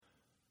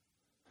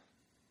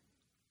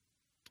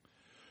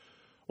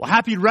Well,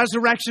 happy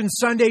Resurrection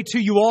Sunday to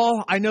you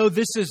all. I know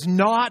this is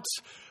not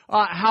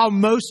how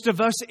most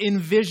of us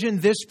envision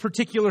this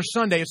particular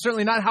Sunday. It's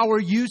certainly not how we're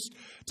used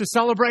to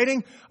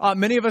celebrating.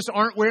 Many of us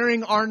aren't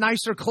wearing our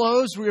nicer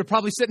clothes. We're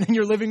probably sitting in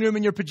your living room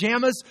in your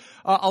pajamas.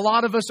 A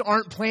lot of us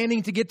aren't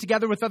planning to get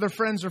together with other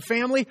friends or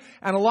family.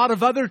 And a lot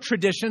of other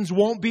traditions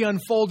won't be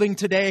unfolding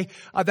today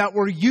that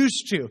we're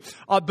used to.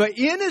 But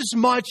in as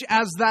much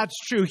as that's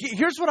true,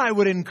 here's what I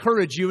would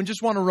encourage you and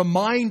just want to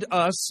remind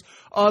us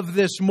of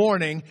this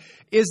morning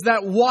is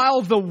that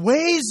while the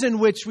ways in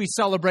which we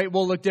celebrate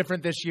will look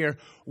different this year,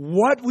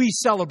 what we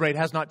celebrate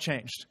has not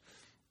changed.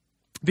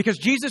 Because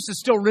Jesus is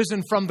still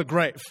risen from the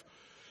grave.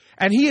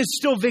 And He is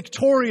still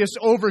victorious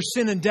over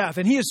sin and death.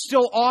 And He is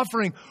still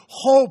offering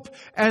hope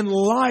and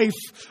life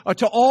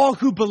to all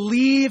who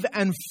believe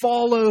and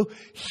follow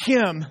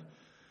Him.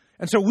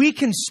 And so we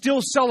can still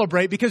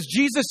celebrate because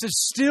Jesus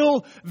is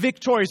still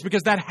victorious,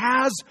 because that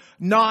has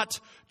not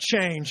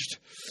changed.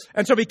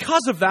 And so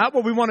because of that,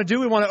 what we want to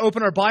do, we want to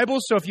open our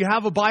Bibles. So if you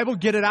have a Bible,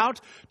 get it out.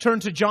 Turn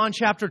to John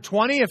chapter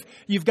 20. If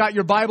you've got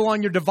your Bible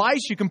on your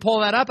device, you can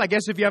pull that up. I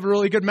guess if you have a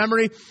really good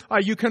memory,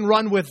 you can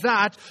run with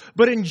that.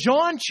 But in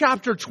John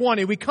chapter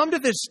 20, we come to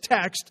this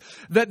text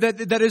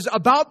that is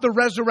about the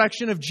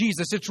resurrection of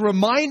Jesus. It's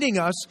reminding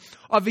us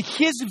of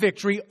His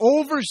victory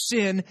over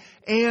sin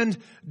and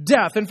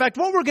death. In fact,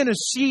 what we're going to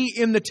see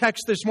in the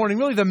text this morning,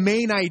 really the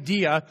main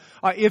idea,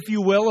 if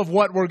you will, of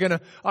what we're going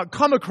to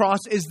come across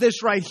is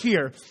this right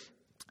here.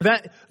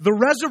 That the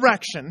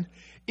resurrection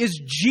is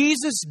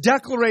Jesus'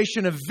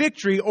 declaration of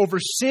victory over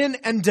sin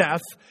and death,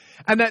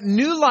 and that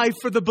new life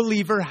for the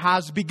believer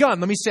has begun.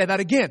 Let me say that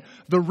again.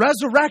 The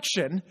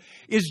resurrection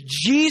is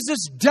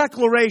Jesus'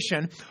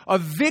 declaration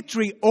of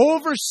victory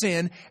over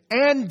sin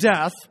and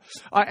death,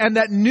 and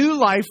that new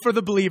life for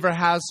the believer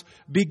has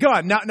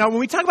begun. Now, when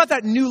we talk about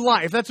that new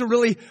life, that's a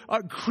really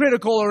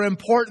critical or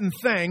important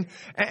thing.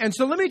 And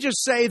so let me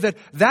just say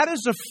that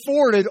is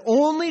afforded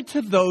only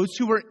to those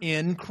who are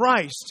in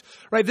Christ.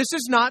 Right? This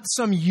is not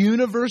some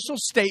universal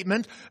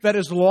statement that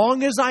as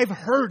long as I've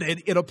heard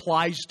it, it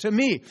applies to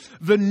me.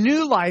 The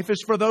new life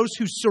is for those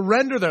who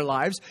surrender their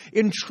lives,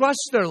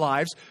 entrust their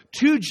lives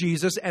to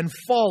Jesus, and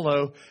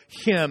follow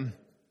Him.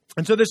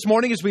 And so this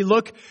morning, as we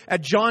look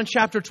at John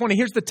chapter 20,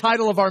 here's the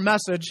title of our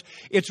message.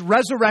 It's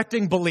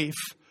Resurrecting Belief.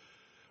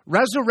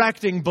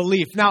 Resurrecting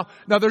Belief. Now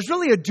there's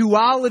really a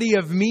duality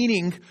of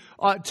meaning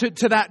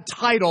to that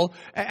title,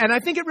 and I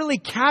think it really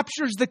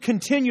captures the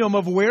continuum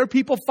of where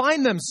people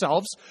find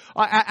themselves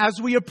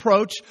as we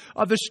approach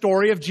the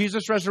story of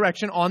Jesus'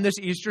 resurrection on this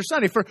Easter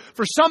Sunday.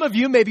 For some of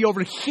you, maybe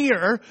over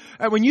here,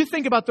 when you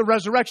think about the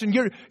resurrection,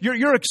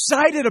 you're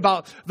excited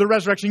about the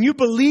resurrection. You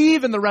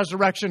believe in the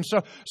resurrection,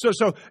 so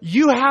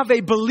you have a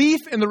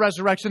belief in the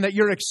resurrection that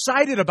you're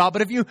excited about.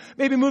 But if you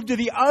maybe move to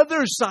the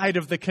other side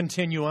of the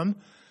continuum,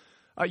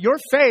 your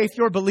faith,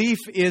 your belief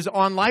is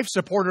on life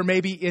support, or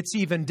maybe it's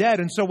even dead.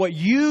 And so what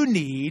you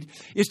need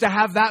is to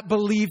have that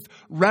belief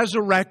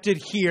resurrected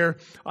here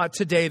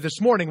today, this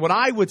morning. What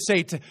I would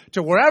say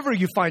to wherever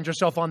you find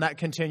yourself on that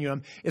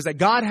continuum is that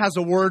God has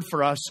a word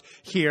for us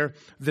here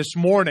this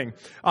morning.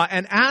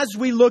 And as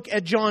we look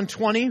at John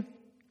 20,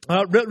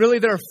 really,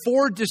 there are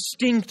four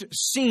distinct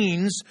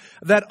scenes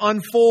that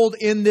unfold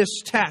in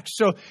this text.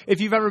 So if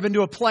you've ever been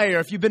to a play, or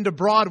if you've been to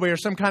Broadway or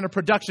some kind of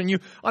production, you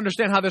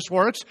understand how this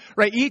works,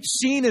 right? Each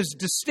scene is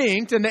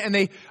distinct and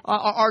they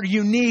are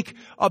unique,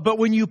 but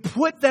when you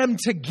put them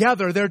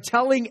together, they're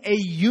telling a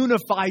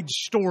unified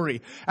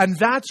story. And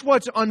that's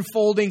what's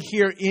unfolding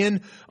here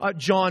in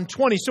John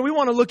 20. So we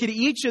want to look at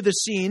each of the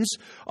scenes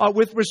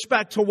with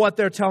respect to what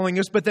they're telling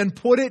us, but then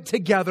put it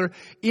together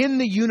in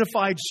the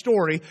unified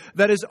story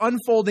that is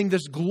unfolding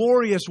this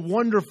glorious,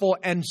 wonderful,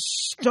 and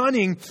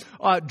stunning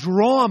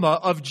drama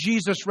of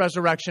Jesus'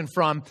 resurrection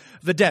from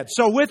the dead.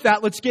 So with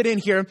that, let's get in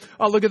here.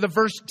 Look at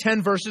the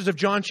 10 verses of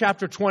John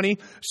chapter 20,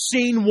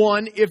 scene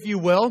 1, if you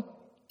will.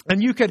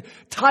 And you could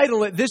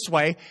title it this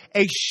way: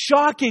 a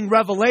shocking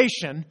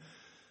revelation.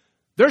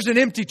 There's an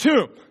empty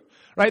tomb.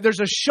 Right? There's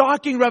a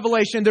shocking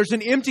revelation. There's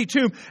an empty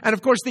tomb. And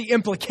of course, the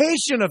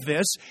implication of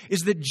this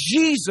is that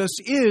Jesus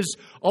is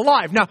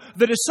alive. Now,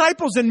 the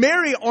disciples and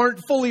Mary aren't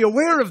fully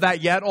aware of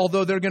that yet,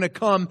 although they're going to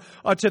come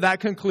to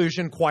that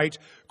conclusion quite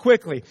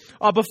quickly.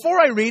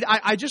 Before I read,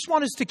 I just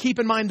want us to keep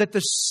in mind that the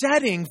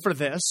setting for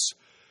this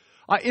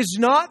is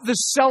not the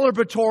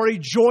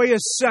celebratory,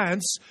 joyous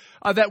sense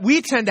that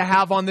we tend to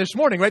have on this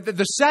morning. Right?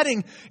 The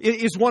setting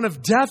is one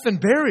of death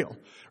and burial.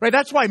 Right?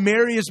 That's why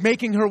Mary is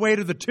making her way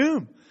to the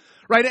tomb.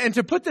 Right? And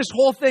to put this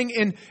whole thing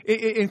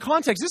in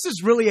context, this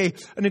is really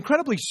an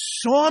incredibly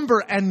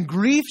somber and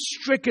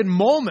grief-stricken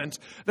moment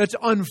that's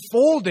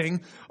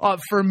unfolding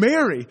for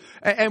Mary.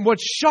 And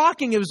what's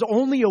shocking, it was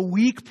only a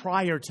week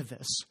prior to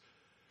this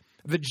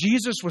that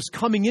Jesus was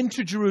coming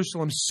into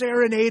Jerusalem,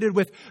 serenaded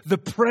with the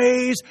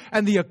praise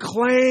and the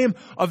acclaim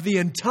of the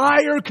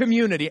entire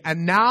community.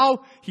 And now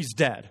He's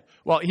dead.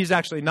 Well, He's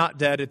actually not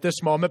dead at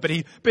this moment, but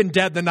He'd been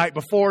dead the night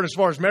before. And as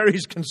far as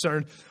Mary's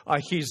concerned,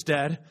 He's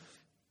dead.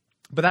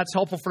 But that's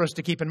helpful for us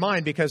to keep in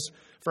mind, because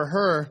for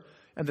her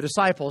and the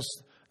disciples,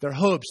 Their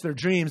hopes, their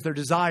dreams, their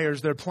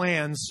desires, their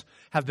plans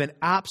have been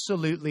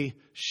absolutely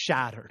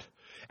shattered.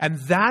 And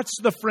that's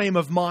the frame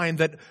of mind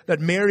that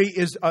Mary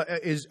is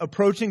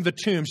approaching the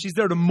tomb. She's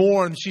there to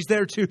mourn. She's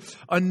there to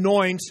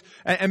anoint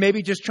and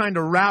maybe just trying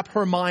to wrap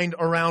her mind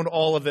around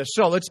all of this.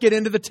 So let's get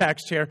into the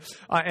text here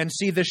and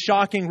see this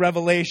shocking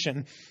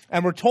revelation.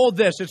 And we're told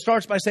this. It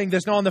starts by saying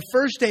this. Now, on the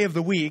first day of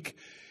the week,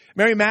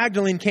 Mary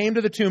Magdalene came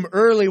to the tomb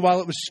early while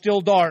it was still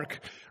dark.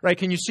 Right?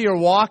 Can you see her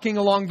walking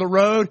along the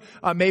road?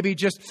 Maybe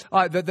just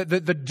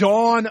the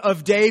dawn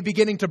of day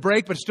beginning to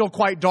break, but still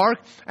quite dark.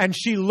 And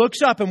she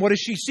looks up, and what does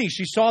she see?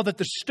 She saw that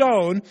the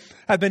stone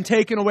had been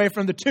taken away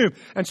from the tomb.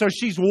 And so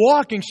she's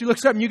walking. She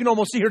looks up, and you can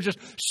almost see her just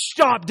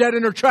stop dead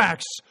in her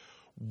tracks.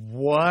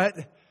 What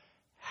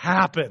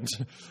happened?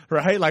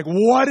 Right? Like,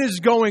 what is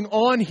going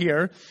on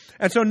here?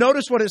 And so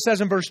notice what it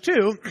says in verse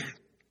 2.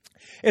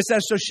 It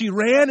says, so she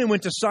ran and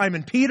went to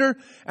Simon Peter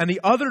and the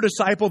other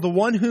disciple, the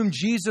one whom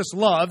Jesus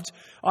loved.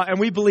 And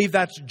we believe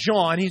that's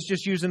John. He's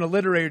just using a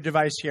literary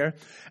device here.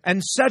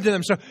 And said to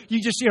them, so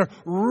you just see her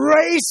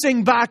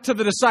racing back to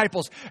the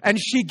disciples. And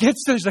she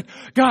gets to, she's like,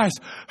 guys,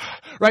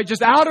 right,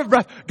 just out of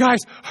breath. Guys,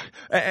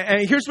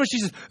 and here's what she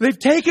says. They've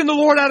taken the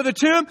Lord out of the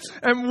tomb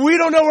and we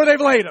don't know where they've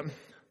laid him.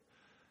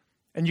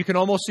 And you can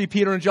almost see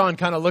Peter and John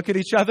kind of look at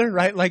each other,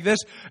 right, like this,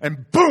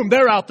 and boom,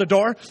 they're out the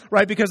door,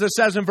 right, because it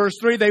says in verse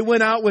 3, they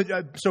went out with,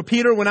 so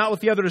Peter went out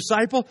with the other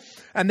disciple,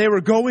 and they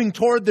were going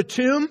toward the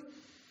tomb.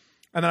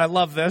 And then I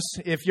love this.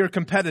 If you're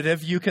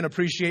competitive, you can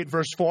appreciate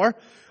verse 4.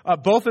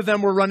 Both of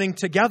them were running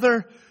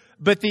together,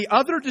 but the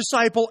other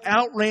disciple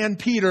outran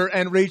Peter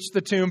and reached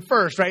the tomb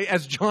first, right?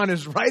 As John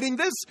is writing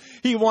this,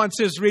 he wants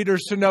his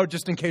readers to know,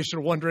 just in case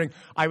you're wondering,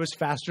 I was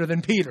faster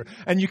than Peter.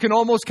 And you can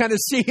almost kind of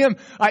see him,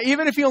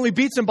 even if he only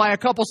beats him by a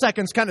couple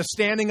seconds, kind of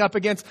standing up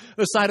against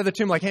the side of the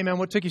tomb like, hey man,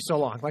 what took you so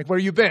long? Like, where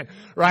you been?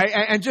 Right?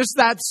 And just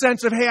that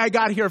sense of, hey, I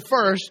got here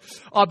first.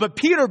 But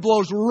Peter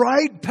blows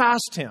right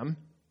past him.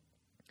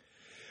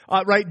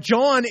 Right?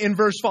 John in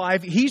verse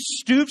 5, he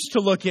stoops to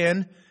look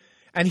in.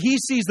 And he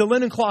sees the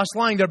linen cloths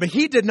lying there, but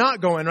he did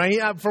not go in,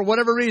 right? For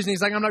whatever reason,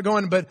 he's like, I'm not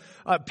going. But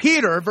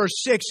Peter,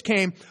 verse 6,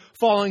 came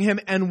following him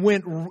and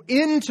went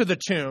into the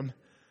tomb.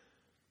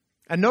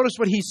 And notice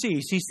what he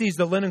sees. He sees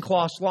the linen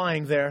cloths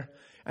lying there,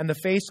 and the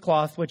face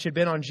cloth which had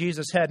been on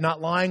Jesus' head,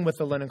 not lying with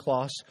the linen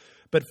cloths,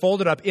 but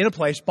folded up in a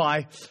place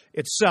by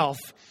itself.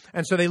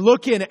 And so they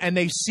look in and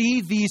they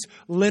see these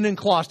linen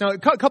cloths. Now, a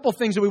couple of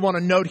things that we want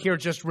to note here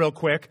just real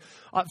quick.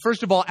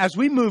 First of all, as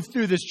we move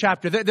through this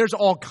chapter, there's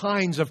all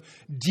kinds of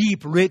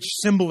deep, rich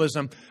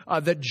symbolism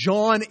that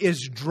John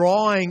is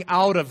drawing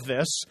out of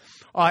this.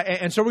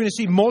 And so we're going to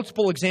see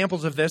multiple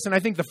examples of this. And I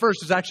think the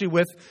first is actually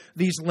with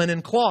these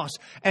linen cloths.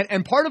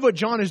 And part of what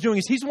John is doing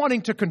is he's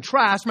wanting to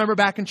contrast. Remember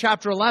back in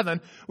chapter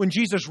 11 when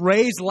Jesus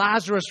raised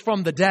Lazarus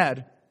from the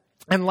dead.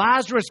 And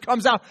Lazarus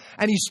comes out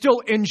and he's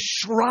still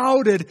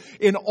enshrouded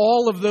in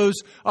all of those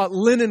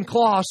linen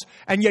cloths.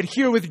 And yet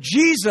here with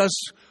Jesus,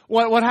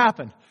 what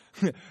happened?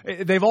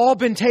 They've all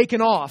been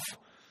taken off.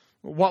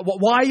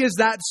 Why is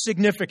that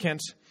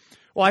significant?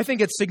 Well, I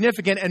think it's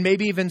significant and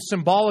maybe even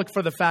symbolic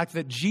for the fact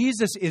that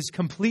Jesus is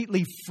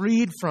completely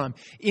freed from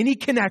any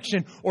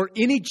connection or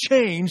any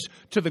change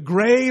to the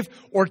grave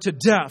or to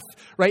death,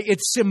 right?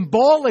 It's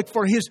symbolic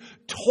for his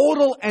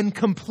total and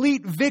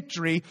complete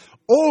victory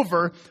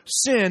over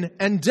sin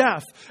and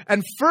death.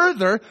 And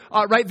further,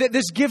 right,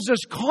 this gives us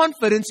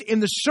confidence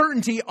in the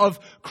certainty of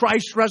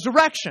Christ's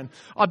resurrection.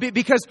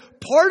 Because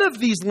part of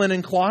these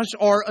linen cloths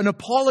are an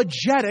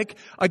apologetic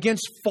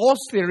against false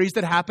theories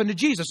that happened to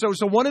Jesus.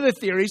 So one of the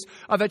theories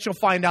that you'll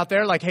find out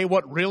there, like, hey,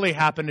 what really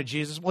happened to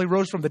Jesus? Well, he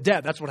rose from the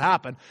dead. That's what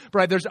happened.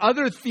 Right? There's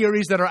other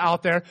theories that are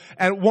out there,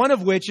 and one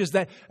of which is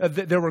that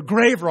there were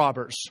grave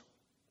robbers.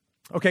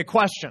 Okay,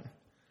 question.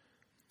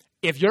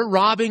 If you're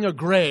robbing a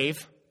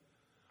grave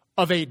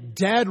of a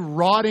dead,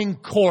 rotting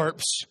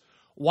corpse,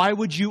 why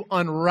would you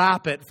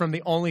unwrap it from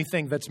the only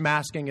thing that's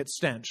masking its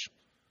stench?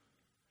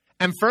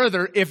 And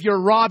further, if you're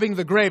robbing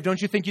the grave,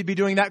 don't you think you'd be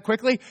doing that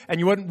quickly?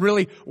 And you wouldn't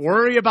really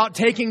worry about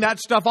taking that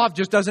stuff off.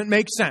 Just doesn't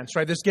make sense,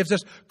 right? This gives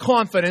us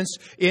confidence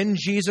in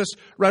Jesus'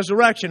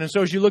 resurrection. And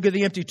so as you look at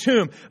the empty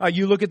tomb,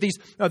 you look at these,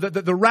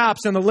 the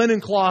wraps and the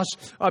linen cloths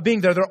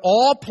being there. They're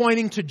all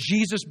pointing to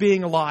Jesus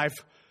being alive.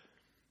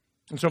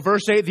 And so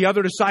verse 8, the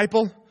other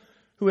disciple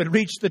who had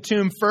reached the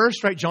tomb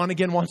first, right? John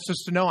again wants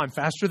us to know I'm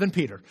faster than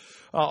Peter.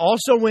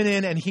 Also went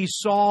in and he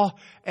saw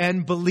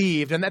and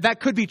believed. And that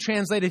could be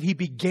translated, he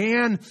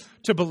began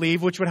to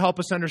believe, which would help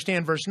us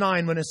understand verse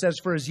 9 when it says,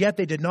 for as yet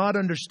they did not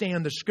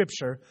understand the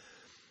scripture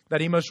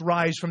that he must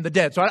rise from the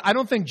dead. So I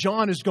don't think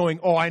John is going,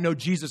 oh, I know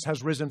Jesus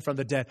has risen from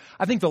the dead.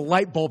 I think the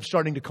light bulb's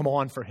starting to come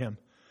on for him.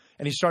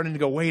 And he's starting to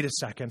go, wait a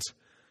second.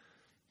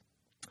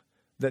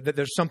 That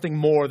there's something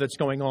more that's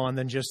going on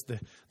than just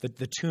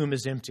the tomb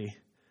is empty.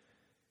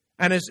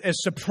 And as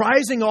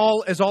surprising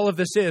as all of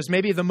this is,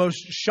 maybe the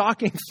most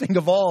shocking thing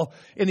of all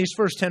in these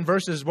first 10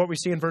 verses is what we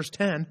see in verse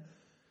 10.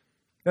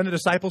 Then the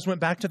disciples went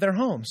back to their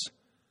homes.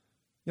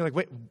 You're like,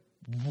 wait,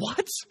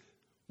 what?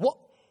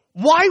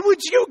 Why would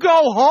you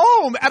go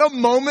home at a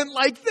moment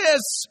like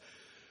this?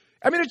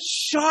 I mean,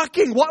 it's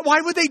shocking.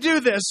 Why would they do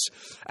this?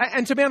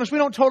 And to be honest, we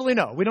don't totally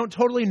know. We don't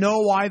totally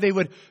know why they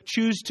would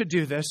choose to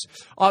do this.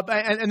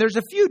 And there's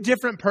a few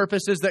different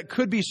purposes that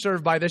could be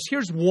served by this.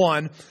 Here's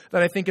one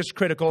that I think is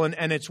critical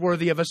and it's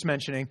worthy of us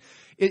mentioning,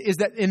 is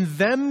that in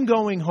them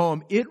going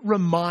home, it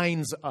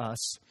reminds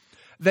us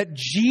that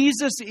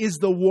Jesus is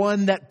the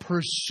one that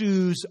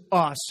pursues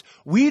us.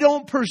 We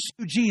don't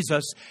pursue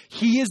Jesus.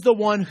 He is the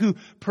one who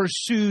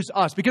pursues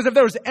us. Because if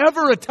there was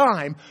ever a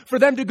time for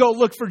them to go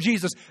look for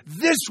Jesus,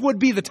 this would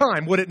be the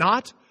time, would it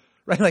not?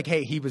 Right? Like,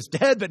 hey, he was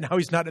dead, but now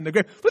he's not in the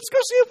grave. Let's go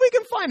see if we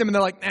can find him. And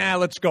they're like,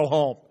 let's go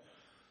home.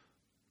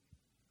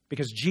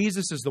 Because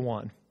Jesus is the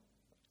one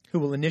who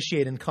will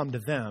initiate and come to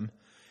them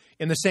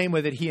in the same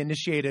way that he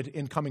initiated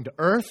in coming to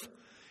earth,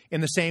 in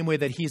the same way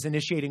that he's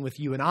initiating with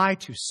you and I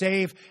to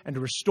save and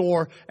to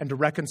restore and to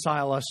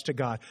reconcile us to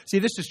God. See,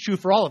 this is true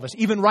for all of us.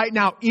 Even right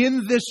now,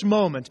 in this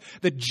moment,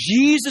 that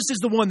Jesus is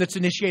the one that's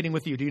initiating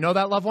with you. Do you know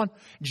that, loved one?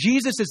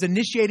 Jesus is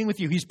initiating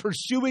with you. He's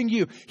pursuing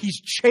you. He's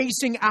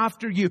chasing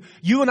after you.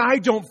 You and I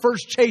don't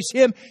first chase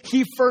him.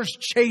 He first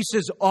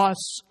chases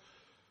us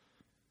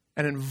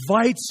and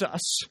invites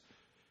us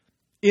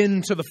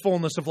into the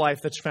fullness of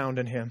life that's found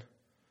in him.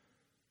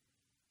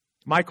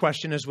 My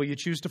question is, will you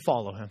choose to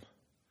follow him?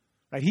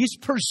 Right? He's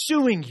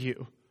pursuing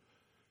you.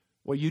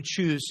 Will you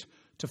choose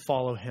to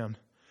follow him?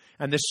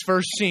 And this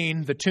first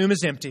scene, the tomb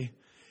is empty.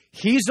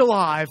 He's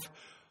alive.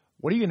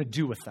 What are you going to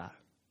do with that?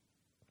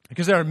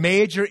 Because there are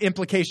major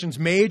implications,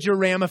 major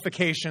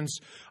ramifications,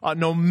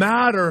 no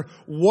matter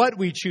what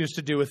we choose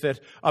to do with it.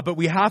 But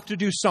we have to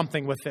do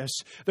something with this.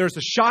 There's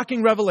a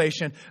shocking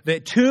revelation. The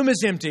tomb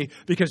is empty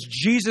because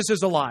Jesus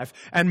is alive.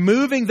 And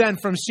moving then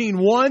from scene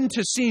 1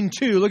 to scene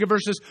 2, look at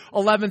verses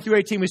 11 through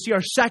 18. We see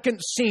our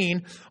second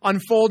scene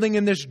unfolding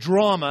in this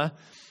drama.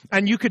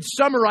 And you could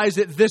summarize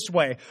it this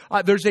way.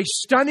 There's a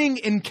stunning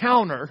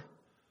encounter.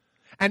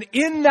 And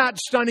in that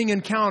stunning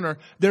encounter,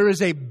 there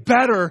is a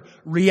better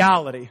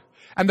reality.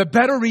 And the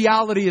better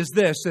reality is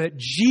this, that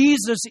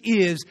Jesus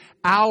is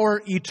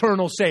our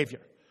eternal Savior.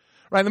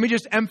 Right? Let me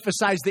just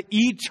emphasize the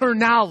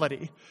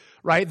eternality,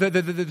 right?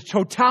 The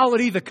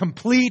totality, the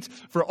complete,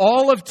 for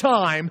all of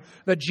time,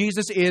 that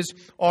Jesus is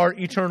our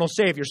eternal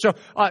Savior. So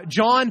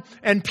John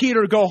and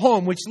Peter go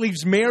home, which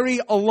leaves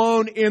Mary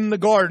alone in the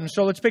garden.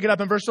 So let's pick it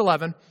up in verse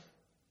 11.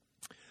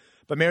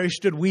 But Mary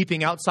stood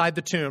weeping outside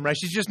the tomb, right?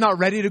 She's just not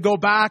ready to go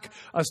back,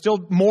 still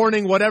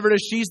mourning, whatever it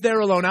is. She's there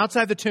alone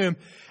outside the tomb.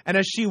 And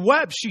as she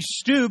wept, she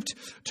stooped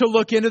to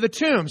look into the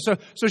tomb. So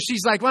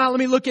she's like, well, let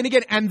me look in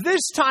again. And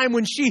this time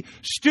when she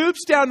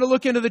stoops down to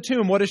look into the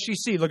tomb, what does she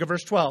see? Look at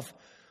verse 12.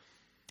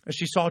 As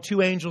she saw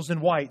two angels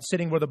in white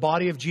sitting where the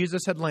body of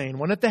Jesus had lain,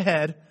 one at the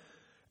head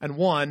and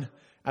one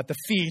at the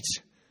feet.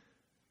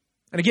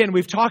 And again,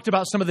 we've talked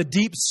about some of the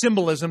deep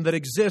symbolism that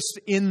exists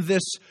in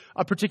this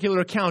particular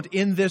account,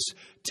 in this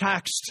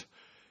text.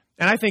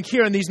 And I think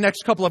here in these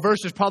next couple of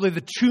verses, probably the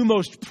two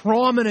most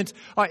prominent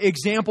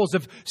examples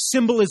of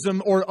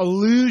symbolism or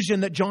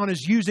illusion that John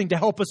is using to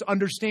help us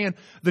understand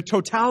the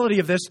totality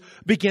of this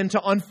begin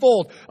to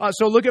unfold.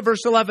 So look at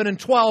verse 11 and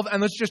 12,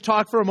 and let's just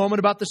talk for a moment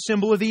about the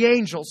symbol of the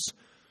angels.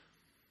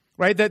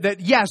 Right?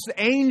 That yes, the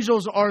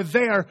angels are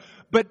there.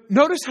 But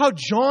notice how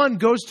John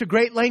goes to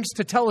great lengths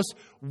to tell us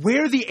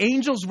where the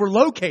angels were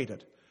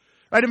located.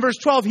 Right? In verse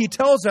 12, he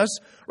tells us,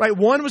 right,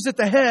 one was at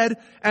the head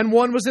and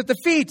one was at the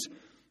feet.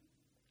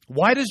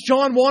 Why does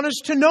John want us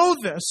to know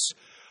this?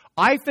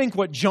 I think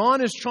what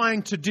John is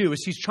trying to do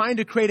is he's trying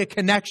to create a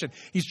connection.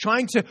 He's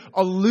trying to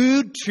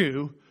allude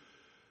to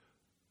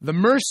the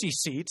mercy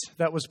seat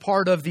that was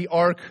part of the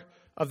Ark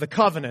of the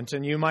Covenant.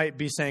 And you might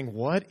be saying,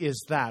 what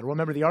is that? Well,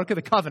 remember, the Ark of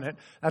the Covenant,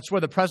 that's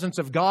where the presence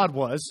of God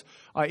was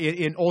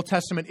in Old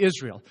Testament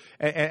Israel.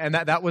 And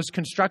that was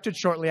constructed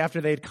shortly after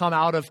they had come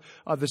out of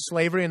the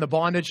slavery and the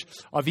bondage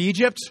of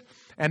Egypt.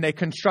 And they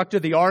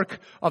constructed the Ark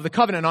of the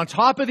Covenant. On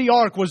top of the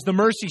Ark was the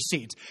mercy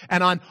seat.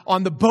 And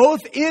on the both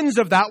ends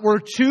of that were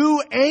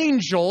two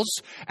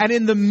angels. And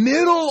in the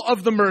middle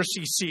of the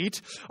mercy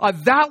seat,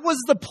 that was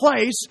the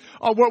place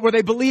where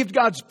they believed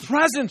God's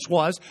presence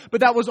was.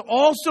 But that was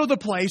also the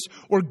place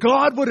where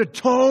God would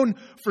atone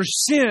for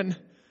sin.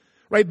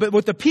 Right? But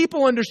what the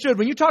people understood,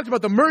 when you talked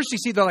about the mercy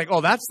seat, they're like,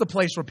 oh, that's the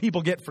place where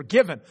people get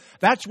forgiven.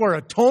 That's where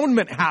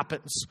atonement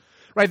happens.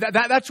 Right?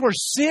 That's where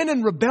sin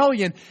and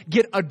rebellion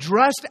get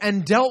addressed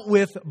and dealt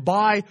with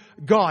by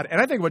God. And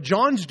I think what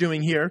John's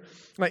doing here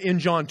in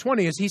John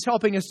 20 is he's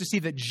helping us to see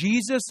that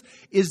Jesus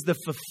is the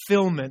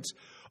fulfillment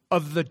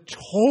of the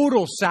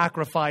total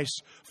sacrifice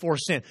for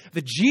sin.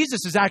 That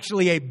Jesus is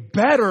actually a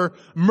better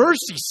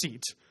mercy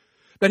seat.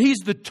 That he's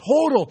the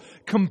total,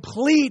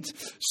 complete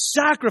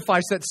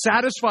sacrifice that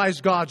satisfies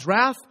God's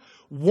wrath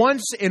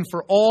once and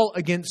for all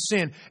against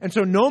sin. And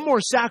so no more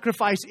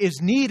sacrifice is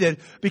needed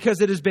because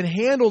it has been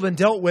handled and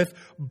dealt with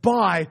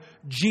by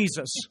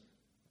Jesus.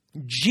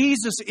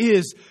 Jesus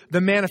is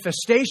the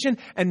manifestation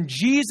and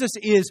Jesus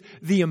is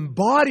the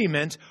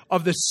embodiment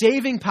of the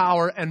saving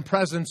power and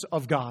presence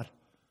of God.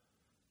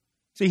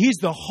 See, he's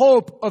the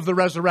hope of the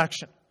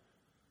resurrection.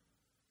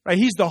 Right?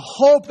 He's the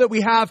hope that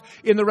we have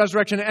in the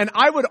resurrection. And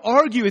I would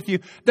argue with you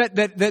that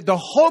the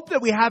hope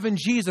that we have in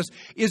Jesus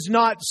is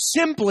not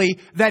simply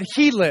that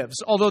He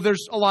lives, although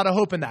there's a lot of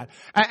hope in that.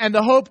 And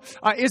the hope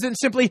isn't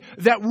simply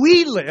that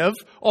we live,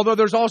 although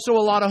there's also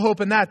a lot of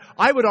hope in that.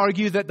 I would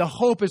argue that the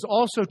hope is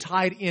also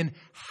tied in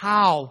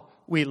how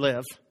we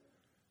live.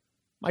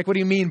 Mike, what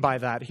do you mean by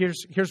that?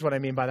 Here's what I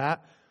mean by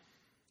that.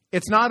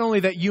 It's not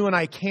only that you and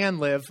I can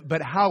live,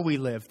 but how we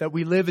live. That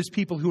we live as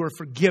people who are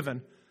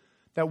forgiven.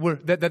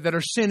 That our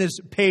sin is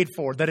paid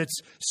for, that it's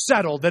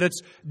settled, that it's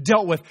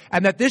dealt with,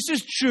 and that this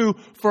is true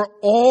for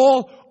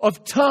all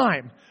of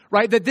time,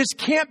 right? That this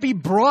can't be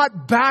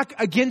brought back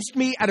against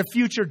me at a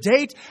future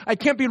date. I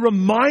can't be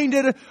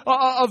reminded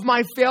of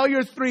my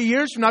failure 3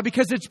 years from now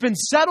because it's been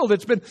settled,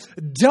 it's been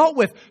dealt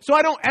with. So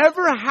I don't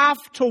ever have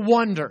to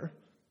wonder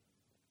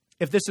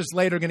if this is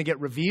later going to get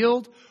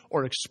revealed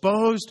or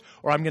exposed,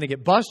 or I'm going to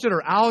get busted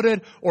or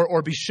outed,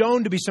 or be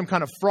shown to be some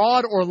kind of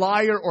fraud or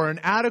liar or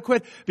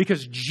inadequate,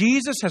 because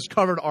Jesus has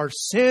covered our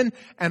sin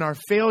and our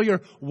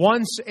failure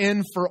once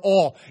and for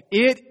all.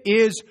 It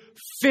is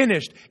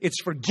finished.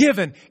 It's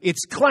forgiven.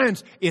 It's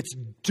cleansed. It's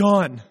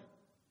done. Let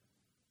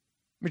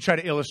me try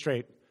to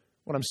illustrate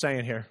what I'm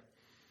saying here.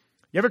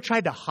 You ever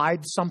tried to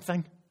hide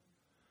something?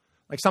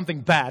 Like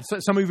something bad. So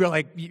some of you are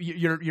like,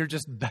 you're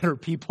just better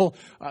people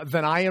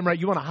than I am, right?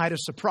 You want to hide a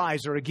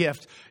surprise or a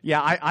gift.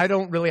 Yeah, I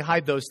don't really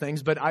hide those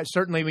things, but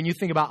certainly when you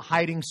think about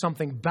hiding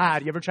something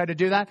bad, you ever try to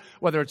do that?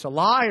 Whether it's a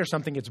lie or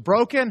something gets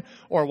broken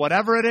or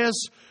whatever it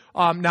is.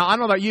 Now, I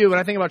don't know about you, when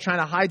I think about trying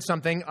to hide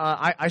something,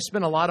 I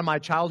spent a lot of my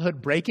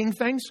childhood breaking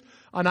things,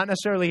 not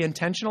necessarily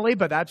intentionally,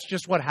 but that's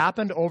just what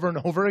happened over and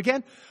over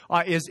again,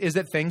 is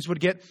that things would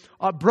get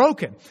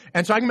broken.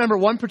 And so I can remember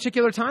one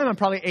particular time, I'm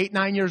probably 8,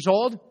 9 years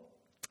old.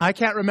 I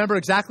can't remember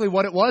exactly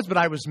what it was, but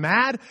I was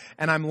mad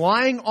and I'm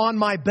lying on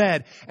my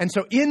bed. And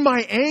so in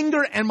my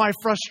anger and my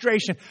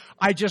frustration,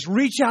 I just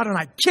reach out and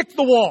I kick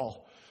the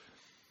wall.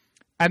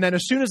 And then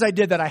as soon as I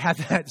did that, I had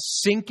that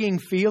sinking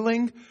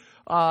feeling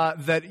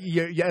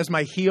as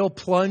my heel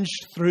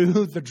plunged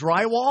through the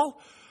drywall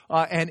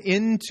and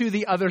into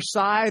the other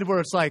side, where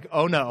it's like,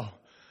 oh no.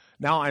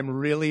 Now I'm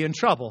really in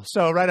trouble.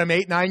 So, right, I'm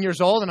 8, 9 years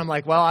old, and I'm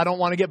like, well, I don't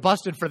want to get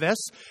busted for this.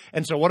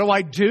 And so what do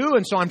I do?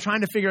 And so I'm trying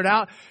to figure it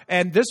out.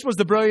 And this was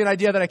the brilliant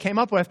idea that I came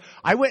up with.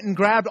 I went and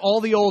grabbed all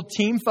the old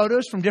team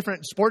photos from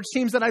different sports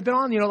teams that I'd been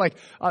on, like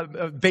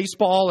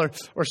baseball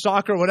or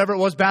soccer or whatever it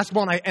was,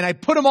 basketball, and I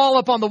put them all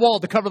up on the wall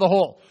to cover the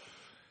hole.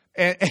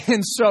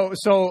 And so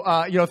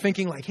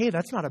thinking like, hey,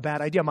 that's not a bad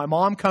idea. My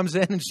mom comes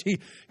in and she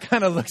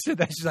kind of looks at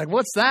that. She's like,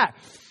 what's that?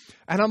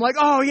 And I'm like,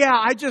 oh yeah,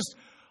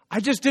 I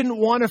just didn't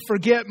want to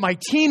forget my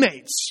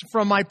teammates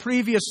from my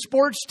previous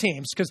sports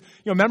teams, because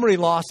memory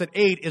loss at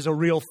 8 is a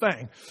real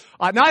thing.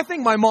 Now I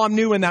think my mom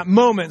knew in that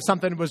moment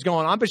something was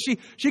going on, but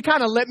she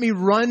kind of let me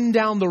run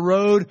down the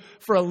road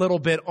for a little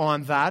bit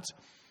on that.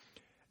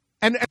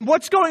 And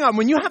what's going on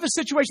when you have a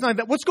situation like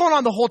that? What's going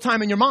on the whole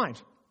time in your mind?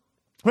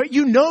 Right?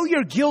 You know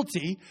you're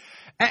guilty,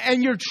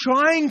 and you're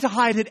trying to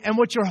hide it, and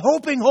what you're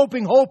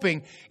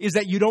hoping is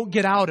that you don't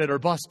get outed or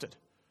busted.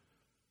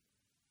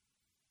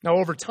 Now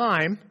over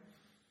time,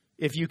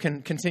 if you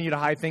can continue to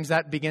hide things,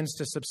 that begins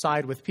to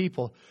subside with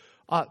people.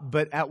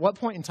 But at what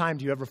point in time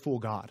do you ever fool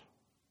God?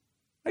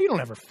 No, you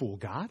don't ever fool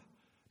God.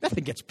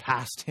 Nothing gets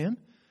past Him.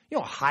 You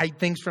don't hide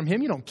things from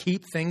Him. You don't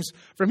keep things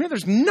from Him.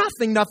 There's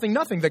nothing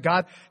that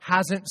God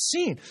hasn't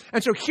seen.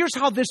 And so here's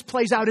how this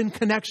plays out in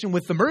connection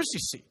with the mercy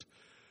seat.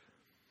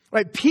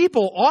 Right?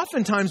 People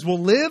oftentimes will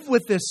live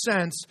with this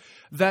sense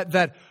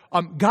that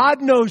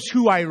God knows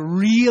who I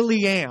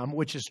really am,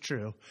 which is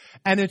true.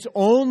 And it's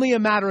only a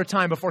matter of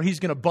time before He's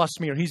going to bust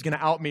me, or He's going to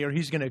out me, or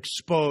He's going to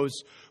expose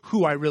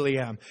who I really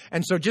am.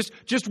 And so just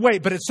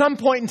wait. But at some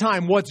point in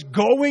time, what's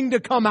going to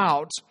come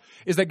out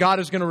is that God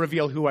is going to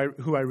reveal who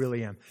I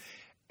really am.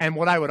 And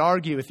what I would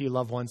argue with you,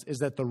 loved ones, is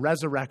that the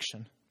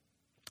resurrection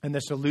and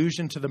this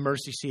allusion to the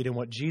mercy seat and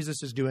what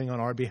Jesus is doing on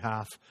our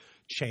behalf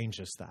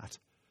changes that.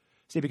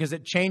 See, because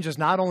it changes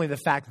not only the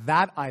fact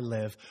that I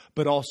live,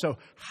 but also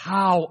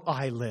how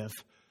I live.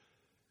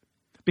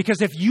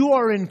 Because if you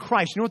are in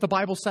Christ, you know what the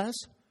Bible says?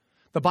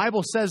 The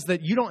Bible says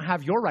that you don't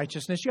have your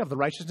righteousness, you have the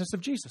righteousness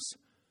of Jesus.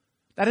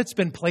 That it's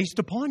been placed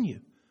upon you.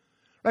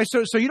 Right?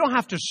 So you don't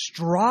have to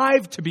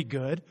strive to be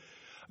good.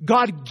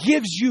 God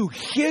gives you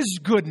His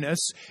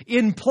goodness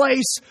in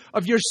place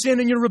of your sin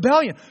and your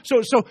rebellion.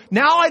 So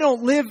now I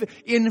don't live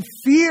in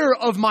fear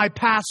of my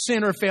past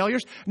sin or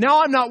failures.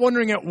 Now I'm not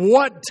wondering at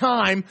what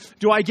time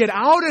do I get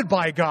outed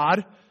by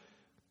God,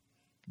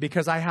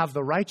 because I have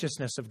the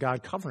righteousness of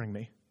God covering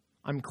me.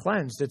 I'm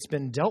cleansed. It's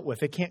been dealt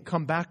with. It can't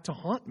come back to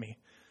haunt me.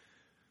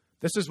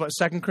 This is what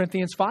 2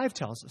 Corinthians 5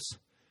 tells us.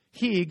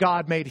 He,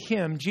 God, made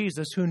Him,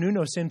 Jesus, who knew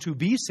no sin, to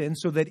be sin,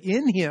 so that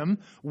in Him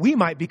we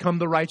might become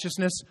the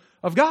righteousness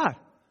of God.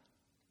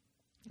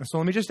 And so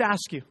let me just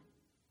ask you,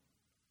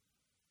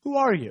 who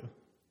are you?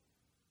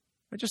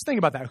 Just think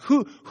about that.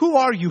 Who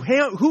are you?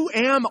 Who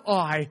am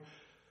I?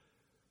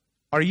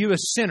 Are you a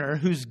sinner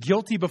who's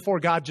guilty before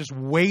God, just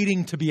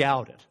waiting to be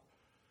outed?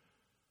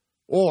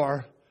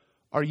 Or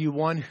Are you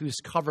one who's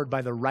covered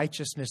by the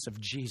righteousness of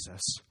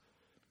Jesus?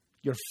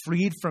 You're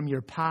freed from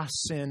your past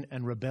sin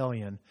and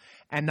rebellion.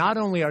 And not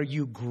only are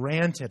you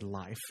granted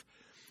life,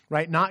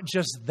 right? Not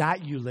just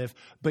that you live,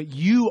 but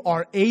you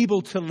are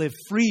able to live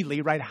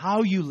freely, right?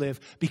 How you live,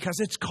 because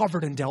it's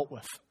covered and dealt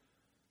with.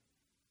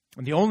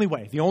 And the only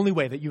way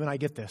that you and I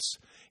get this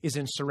is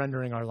in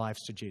surrendering our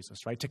lives to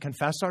Jesus, right? To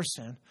confess our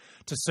sin,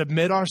 to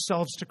submit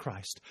ourselves to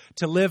Christ,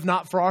 to live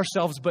not for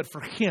ourselves, but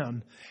for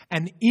Him.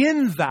 And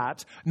in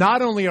that,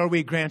 not only are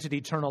we granted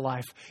eternal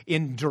life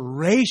in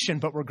duration,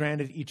 but we're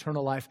granted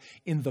eternal life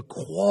in the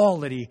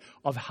quality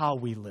of how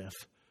we live.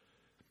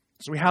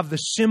 So we have the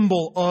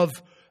symbol of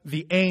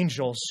the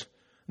angels,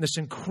 this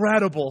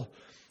incredible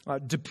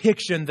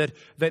depiction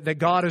that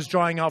God is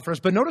drawing out for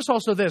us. But notice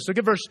also this. Look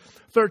at verse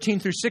 13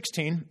 through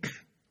 16,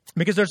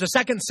 because there's a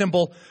second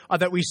symbol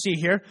that we see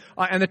here.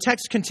 And the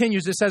text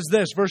continues. It says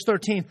this, verse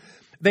 13.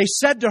 They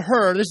said to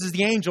her, this is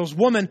the angels,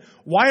 "Woman,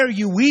 why are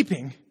you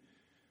weeping?"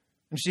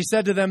 And she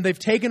said to them, "They've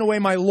taken away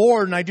my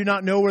Lord, and I do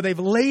not know where they've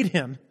laid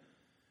him."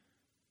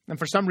 And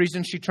for some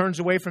reason, she turns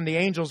away from the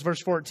angels,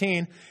 verse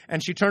 14,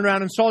 and she turned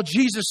around and saw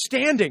Jesus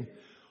standing.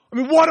 I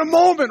mean, what a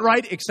moment,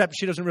 right? Except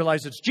she doesn't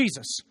realize it's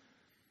Jesus.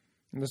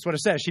 And that's what it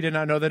says. She did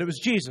not know that it was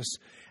Jesus.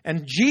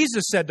 And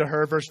Jesus said to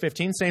her, verse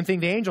 15, same thing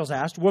the angels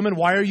asked, "Woman,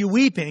 why are you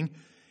weeping?"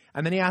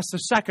 And then he asked the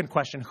second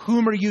question,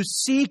 "Whom are you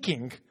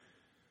seeking?"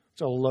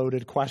 It's a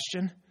loaded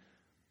question.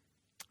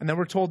 And then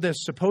we're told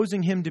this,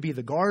 supposing him to be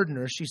the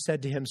gardener, she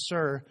said to him,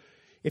 "Sir,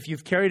 if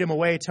you've carried him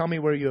away, tell me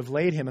where you have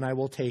laid him, and I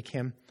will take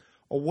him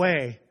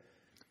away."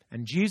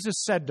 And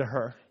Jesus said to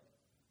her,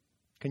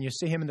 can you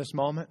see him in this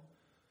moment?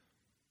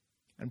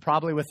 And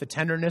probably with a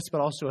tenderness, but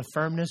also a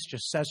firmness,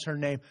 just says her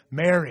name,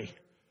 "Mary."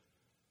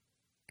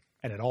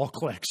 And it all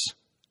clicks,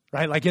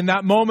 right? Like in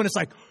that moment, it's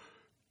like,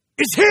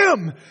 it's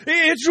him.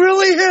 It's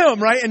really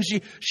him, right? And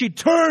she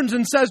turns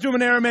and says to him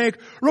in Aramaic,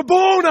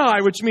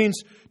 "Rabboni," which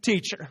means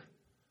teacher.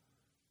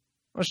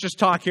 Let's just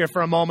talk here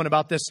for a moment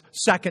about this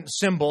second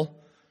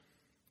symbol,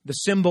 the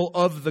symbol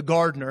of the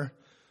gardener.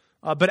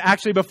 But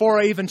actually, before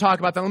I even talk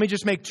about that, let me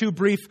just make two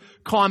brief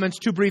comments,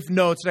 two brief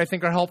notes that I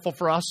think are helpful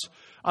for us.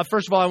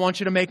 First of all, I want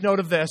you to make note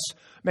of this.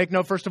 Make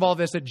note, first of all, of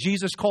this, that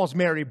Jesus calls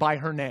Mary by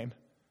her name.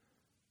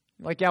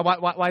 Like, yeah,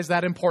 why is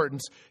that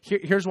important?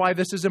 Here's why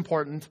this is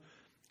important.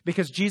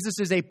 Because Jesus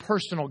is a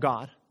personal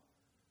God.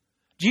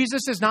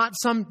 Jesus is not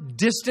some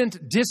distant,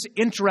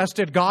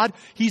 disinterested God.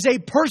 He's a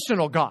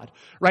personal God,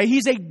 right?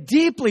 He's a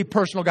deeply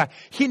personal God.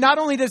 Not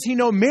only does He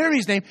know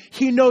Mary's name,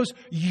 He knows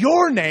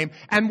your name.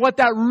 And what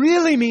that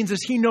really means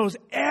is He knows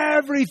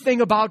everything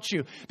about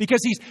you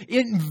because He's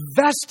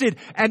invested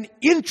and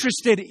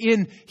interested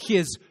in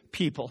His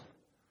people.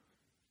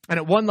 And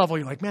at one level,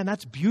 you're like, man,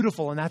 that's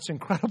beautiful and that's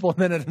incredible. And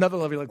then at another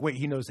level, you're like, wait,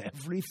 He knows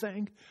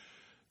everything?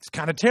 It's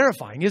kind of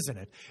terrifying, isn't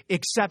it?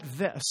 Except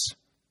this.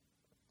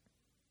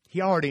 He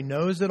already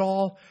knows it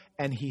all,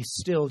 and He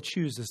still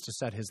chooses to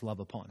set His love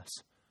upon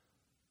us.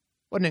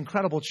 What an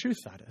incredible truth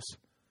that is.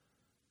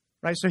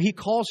 Right? So He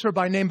calls her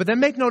by name. But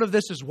then make note of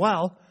this as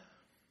well,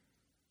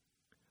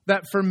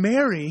 that for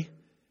Mary,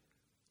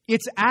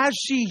 it's as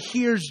she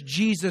hears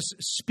Jesus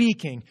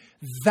speaking,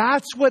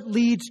 that's what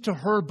leads to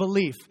her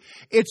belief.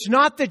 It's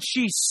not that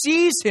she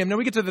sees Him. Now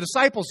we get to the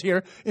disciples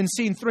here in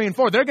scene 3 and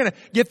 4. They're going to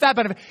get that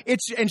benefit.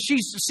 And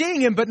she's seeing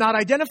Him but not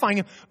identifying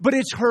Him. But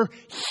it's her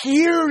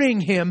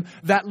hearing Him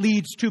that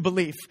leads to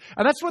belief.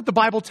 And that's what the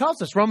Bible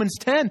tells us. Romans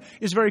 10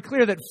 is very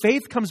clear that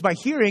faith comes by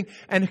hearing,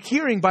 and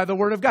hearing by the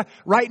Word of God.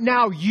 Right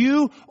now,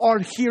 you are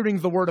hearing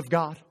the Word of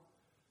God.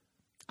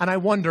 And I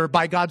wonder,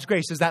 by God's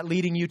grace, is that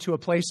leading you to a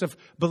place of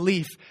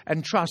belief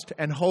and trust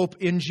and hope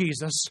in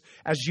Jesus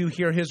as you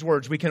hear His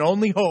words? We can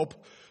only hope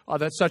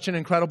that such an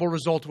incredible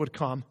result would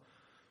come.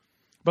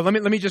 But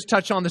let me just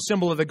touch on the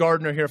symbol of the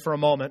gardener here for a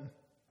moment.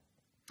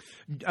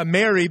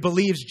 Mary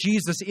believes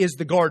Jesus is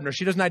the gardener.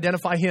 She doesn't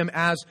identify Him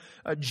as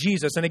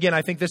Jesus. And again,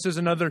 I think this is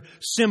another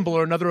symbol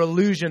or another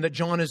allusion that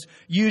John is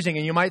using.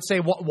 And you might say,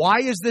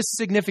 why is this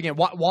significant?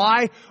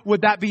 Why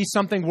would that be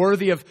something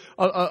worthy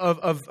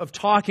of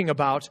talking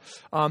about?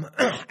 And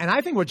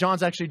I think what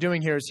John's actually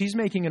doing here is he's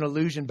making an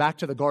allusion back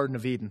to the Garden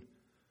of Eden.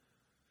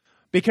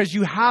 Because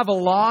you have a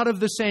lot of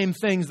the same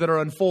things that are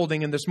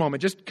unfolding in this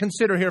moment. Just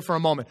consider here for a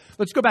moment.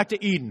 Let's go back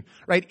to Eden,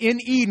 right? In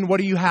Eden, what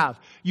do you have?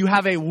 You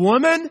have a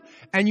woman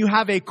and you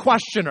have a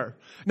questioner.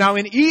 Now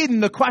in Eden,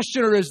 the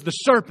questioner is the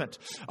serpent.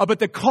 But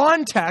the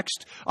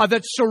context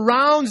that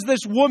surrounds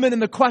this woman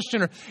and the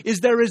questioner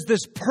is there is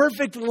this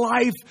perfect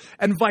life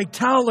and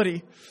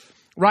vitality,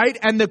 right?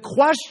 And the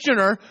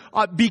questioner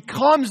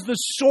becomes the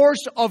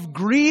source of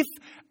grief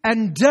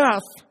and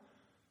death.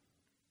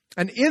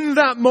 And in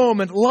that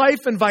moment,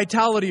 life and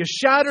vitality is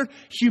shattered.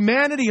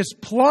 Humanity is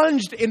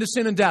plunged into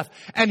sin and death.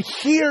 And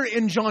here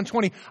in John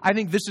 20, I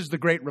think this is the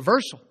great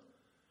reversal,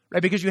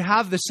 right? Because you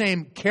have the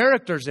same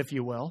characters, if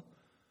you will,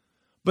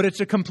 but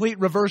it's a complete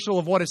reversal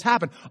of what has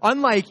happened.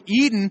 Unlike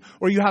Eden,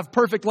 where you have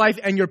perfect life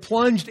and you're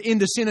plunged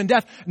into sin and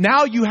death,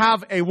 now you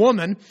have a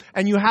woman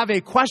and you have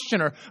a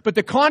questioner. But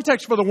the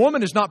context for the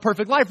woman is not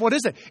perfect life. What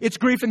is it? It's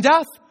grief and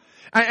death.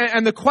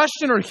 And the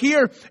questioner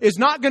here is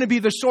not going to be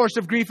the source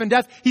of grief and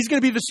death. He's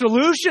going to be the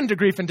solution to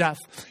grief and death.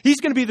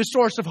 He's going to be the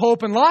source of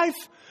hope and life.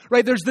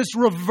 Right? There's this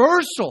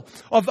reversal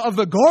of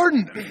the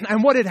garden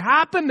and what had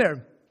happened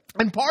there.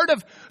 And part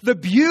of the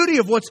beauty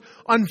of what's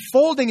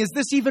unfolding is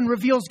this even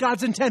reveals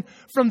God's intent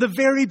from the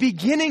very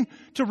beginning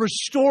to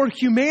restore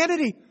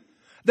humanity.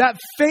 That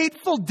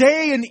fateful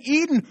day in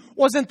Eden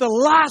wasn't the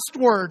last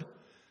word.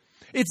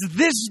 It's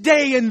this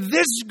day in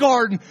this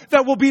garden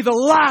that will be the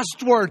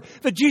last word.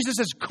 That Jesus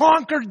has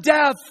conquered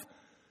death.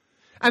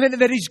 And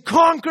that He's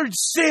conquered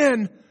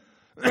sin.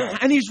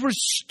 And He's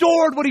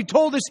restored what He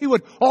told us He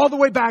would all the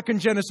way back in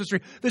Genesis 3.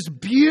 This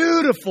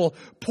beautiful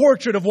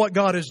portrait of what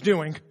God is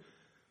doing.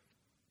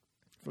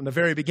 From the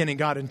very beginning,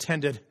 God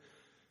intended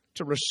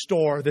to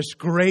restore this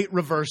great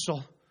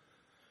reversal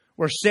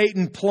where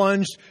Satan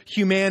plunged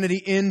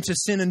humanity into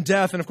sin and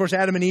death. And of course,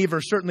 Adam and Eve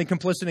are certainly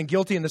complicit and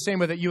guilty in the same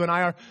way that you and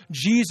I are.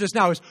 Jesus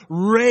now is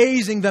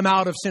raising them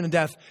out of sin and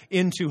death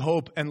into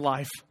hope and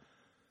life.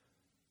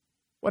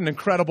 What an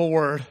incredible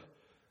word.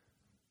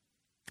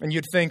 And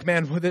you'd think,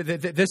 man,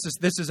 this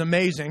is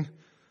amazing.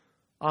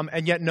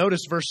 And yet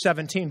notice verse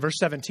 17. Verse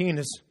 17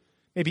 is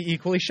maybe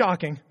equally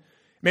shocking.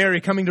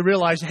 Mary coming to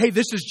realize, hey,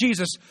 this is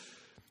Jesus.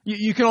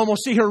 You can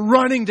almost see her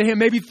running to Him,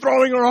 maybe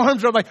throwing her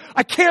arms around like,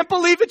 I can't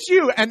believe it's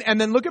you. And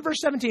then look at verse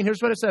 17.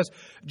 Here's what it says.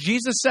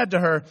 Jesus said to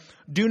her,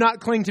 do not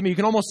cling to me. You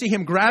can almost see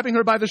Him grabbing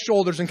her by the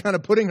shoulders and kind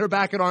of putting her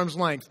back at arm's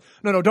length.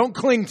 No, don't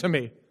cling to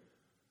me.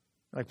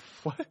 Like,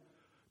 what?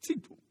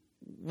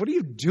 What are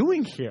you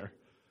doing here?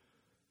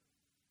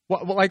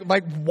 Like,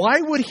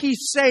 why would He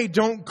say,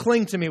 don't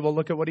cling to me? Well,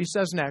 look at what He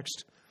says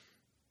next.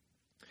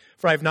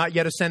 For I have not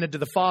yet ascended to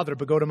the Father,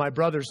 but go to my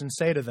brothers and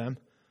say to them,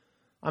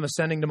 I'm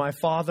ascending to my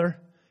Father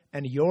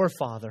and your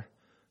Father,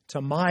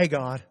 to my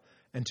God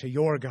and to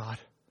your God.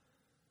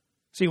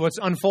 See, what's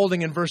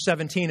unfolding in verse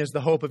 17 is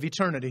the hope of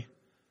eternity.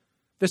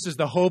 This is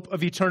the hope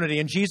of eternity.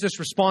 And Jesus'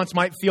 response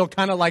might feel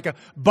kind of like a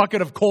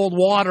bucket of cold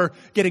water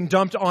getting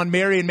dumped on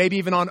Mary and maybe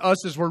even on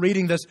us as we're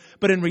reading this.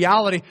 But in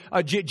reality,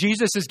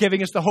 Jesus is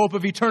giving us the hope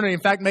of eternity.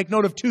 In fact, make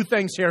note of two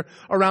things here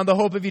around the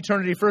hope of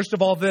eternity. First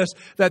of all, this,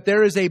 that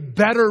there is a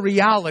better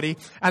reality,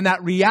 and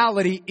that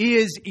reality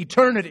is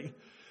eternity.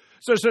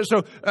 So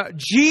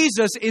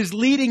Jesus is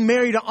leading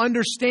Mary to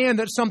understand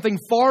that something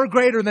far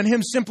greater than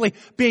Him simply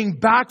being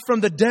back from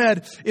the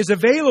dead is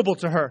available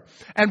to her.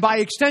 And by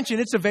extension,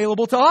 it's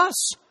available to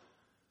us.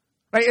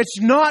 Right?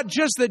 It's not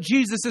just that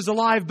Jesus is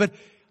alive, but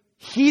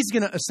He's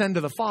going to ascend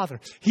to the Father.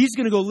 He's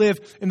going to go live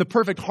in the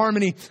perfect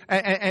harmony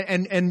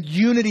and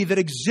unity that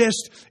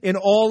exists in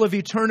all of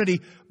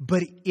eternity.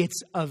 But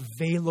it's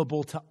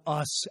available to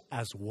us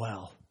as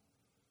well.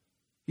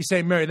 You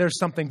say, Mary, there's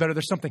something better.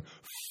 There's something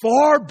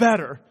far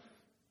better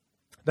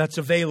that's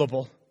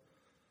available.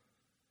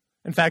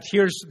 In fact,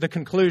 here's the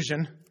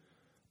conclusion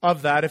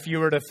of that. If you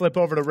were to flip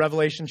over to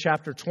Revelation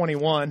chapter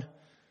 21,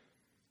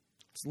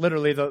 it's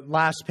literally the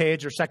last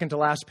page or second to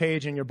last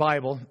page in your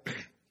Bible.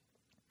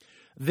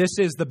 This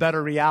is the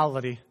better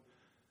reality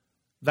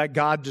that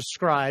God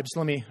describes.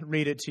 Let me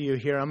read it to you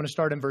here. I'm going to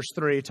start in verse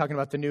 3, talking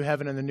about the new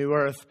heaven and the new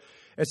earth.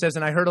 It says,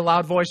 and I heard a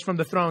loud voice from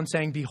the throne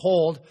saying,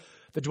 behold,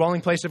 the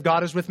dwelling place of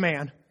God is with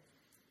man.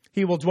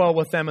 He will dwell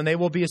with them, and they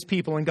will be His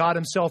people, and God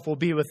Himself will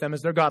be with them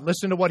as their God.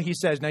 Listen to what He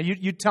says. Now,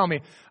 you tell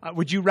me,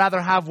 would you rather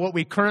have what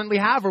we currently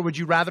have, or would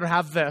you rather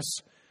have this?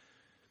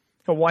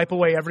 He'll wipe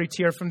away every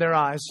tear from their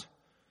eyes,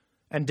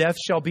 and death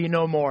shall be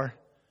no more.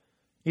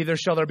 Neither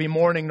shall there be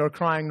mourning, nor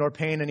crying, nor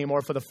pain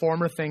anymore, for the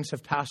former things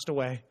have passed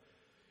away.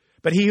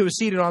 But He who is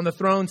seated on the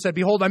throne said,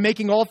 behold, I'm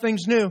making all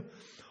things new.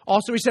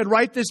 Also He said,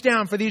 write this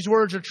down, for these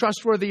words are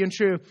trustworthy and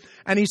true.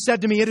 And He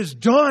said to me, it is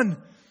done.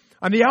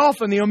 I'm the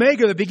Alpha and the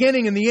Omega, the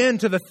beginning and the end.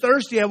 To the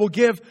thirsty I will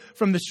give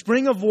from the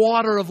spring of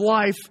water of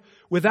life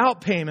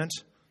without payment.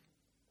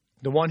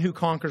 The one who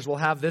conquers will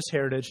have this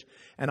heritage,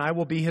 and I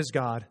will be his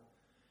God,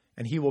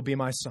 and he will be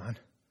my son.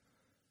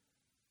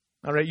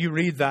 All right, you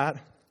read that,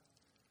 and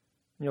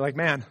you're like,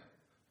 man,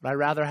 would I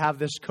rather have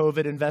this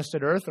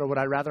COVID-invested earth, or would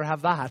I rather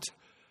have that?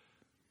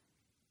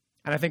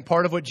 And I think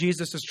part of what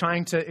Jesus is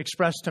trying to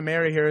express to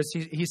Mary here is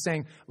he's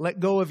saying, let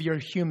go of your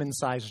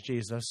human-sized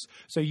Jesus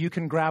so you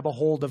can grab a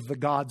hold of the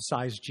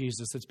God-sized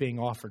Jesus that's being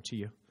offered to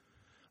you.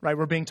 Right?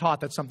 We're being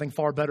taught that something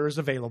far better is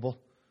available.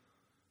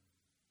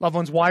 Loved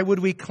ones, why would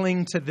we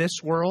cling to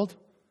this world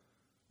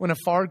when a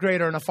far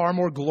greater and a far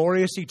more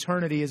glorious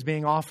eternity is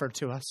being offered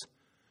to us?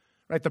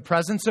 Right? The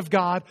presence of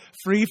God,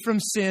 free from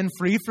sin,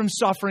 free from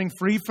suffering,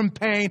 free from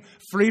pain,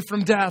 free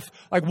from death.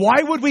 Like,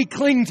 why would we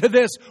cling to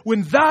this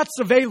when that's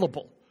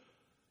available?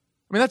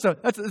 I mean,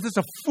 that's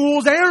a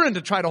fool's errand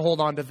to try to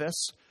hold on to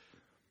this.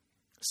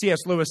 C.S.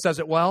 Lewis says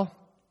it well,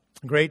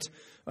 a great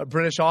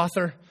British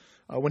author,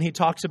 when he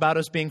talks about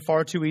us being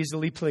far too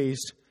easily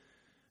pleased.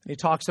 And he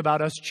talks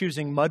about us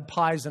choosing mud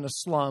pies in a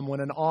slum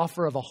when an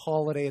offer of a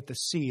holiday at the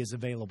sea is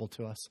available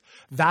to us.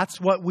 That's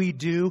what we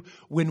do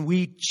when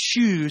we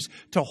choose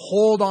to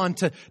hold on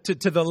to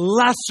the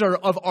lesser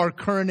of our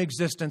current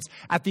existence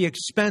at the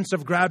expense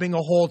of grabbing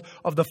a hold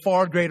of the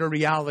far greater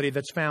reality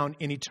that's found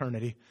in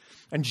eternity.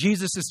 And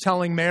Jesus is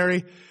telling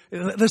Mary,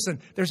 listen,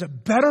 there's a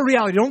better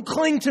reality. Don't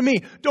cling to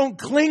me. Don't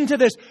cling to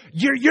this.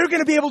 You're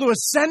going to be able to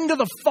ascend to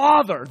the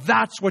Father.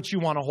 That's what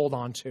you want to hold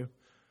on to.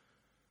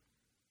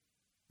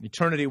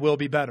 Eternity will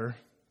be better,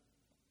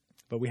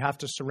 but we have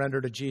to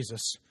surrender to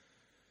Jesus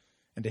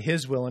and to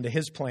His will and to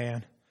His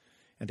plan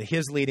and to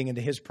His leading and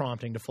to His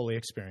prompting to fully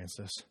experience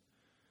this.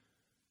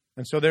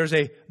 And so there's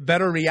a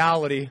better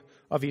reality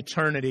of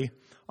eternity.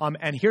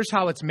 And here's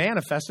how it's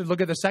manifested. Look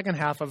at the second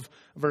half of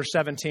verse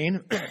 17.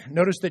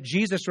 Notice that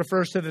Jesus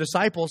refers to the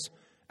disciples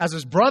as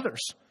His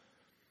brothers.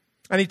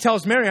 And He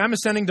tells Mary, I'm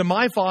ascending to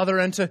my Father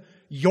and to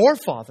your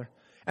Father,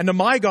 and to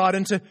my God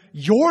and to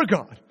your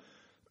God.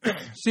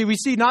 See, we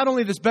see not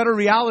only this better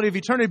reality of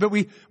eternity, but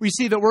we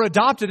see that we're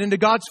adopted into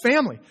God's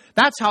family.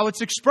 That's how it's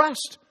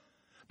expressed.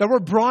 That we're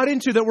brought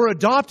into, that we're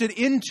adopted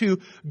into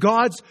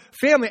God's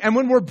family. And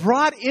when we're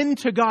brought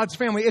into God's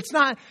family, it's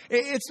not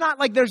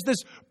like there's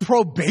this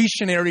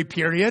probationary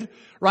period,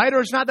 right?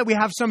 Or it's not that we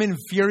have some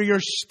inferior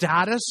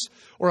status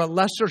or a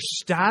lesser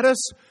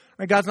status.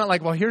 Right? God's not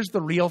like, well, here's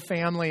the real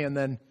family, and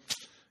then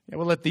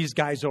we'll let these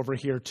guys over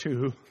here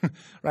too,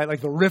 right?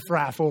 Like the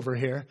riffraff over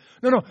here.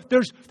 No,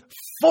 there's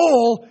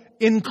full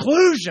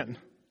inclusion.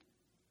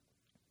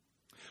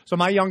 So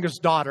my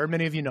youngest daughter,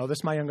 many of you know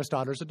this, my youngest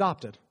daughter is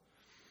adopted.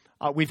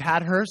 We've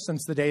had her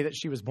since the day that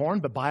she was born,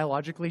 but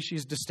biologically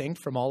she's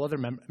distinct from all other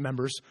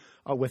members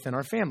within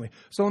our family.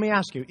 So let me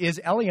ask you, is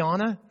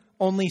Eliana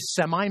only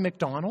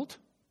semi-McDonald?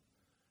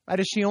 Right?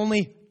 Is she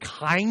only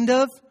kind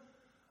of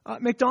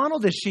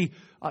McDonald? Is she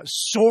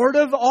sort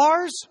of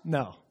ours?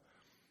 No.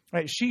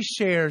 Right? She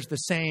shares the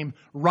same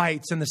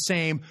rights and the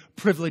same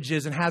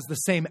privileges and has the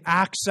same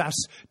access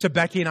to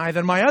Becky and I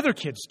than my other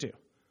kids do.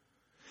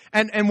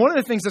 And one of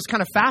the things that's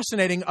kind of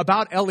fascinating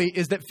about Ellie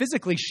is that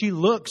physically she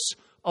looks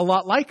a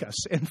lot like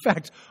us. In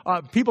fact,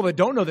 people that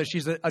don't know that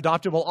she's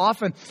adopted will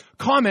often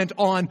comment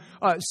on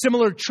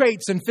similar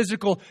traits and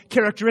physical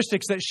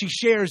characteristics that she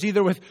shares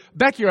either with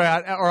Becky or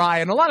I.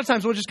 And a lot of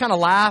times we'll just kind of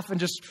laugh and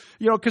just,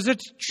 because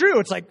it's true.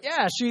 It's like,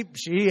 yeah,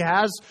 she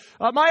has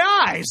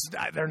my eyes.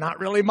 They're not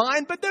really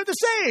mine, but they're the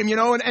same,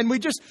 and we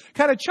just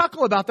kind of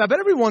chuckle about that.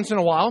 But every once in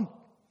a while,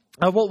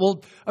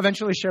 we'll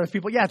eventually share with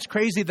people, yeah, it's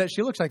crazy that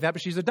she looks like that,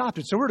 but she's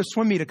adopted. So we were at a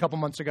swim meet a couple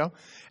months ago,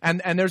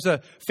 and there's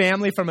a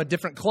family from a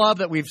different club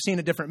that we've seen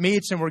at different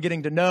meets, and we're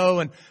getting to know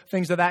and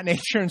things of that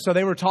nature. And so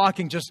they were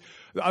talking, just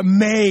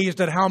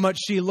amazed at how much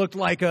she looked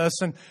like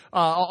us and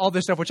all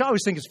this stuff, which I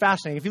always think is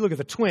fascinating. If you look at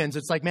the twins,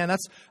 it's like, man,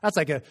 that's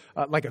like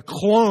a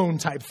clone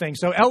type thing.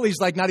 So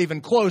Ellie's like not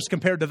even close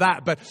compared to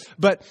that.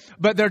 But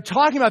they're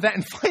talking about that,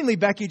 and finally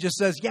Becky just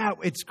says, yeah,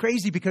 it's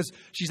crazy because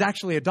she's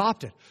actually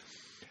adopted.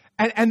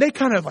 And they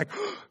kind of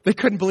they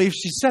couldn't believe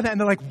she said that. And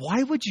they're like,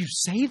 why would you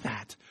say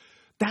that?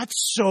 That's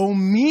so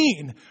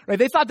mean, right?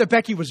 They thought that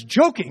Becky was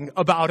joking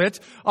about it.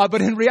 But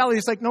in reality,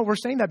 it's like, no, we're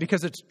saying that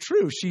because it's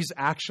true. She's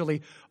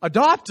actually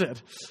adopted.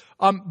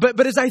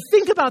 But as I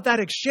think about that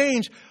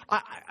exchange,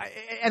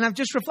 and I've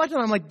just reflected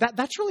on it, I'm like,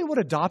 that's really what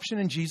adoption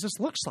in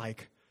Jesus looks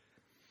like.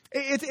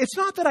 It's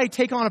not that I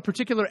take on a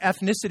particular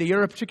ethnicity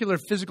or a particular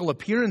physical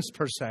appearance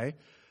per se.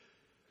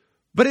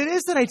 But it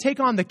is that I take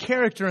on the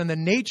character and the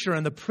nature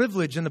and the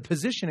privilege and the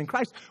position in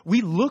Christ.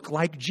 We look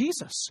like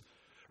Jesus,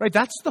 right?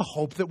 That's the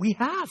hope that we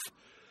have.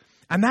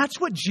 And that's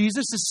what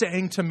Jesus is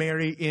saying to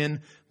Mary in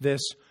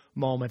this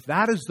moment.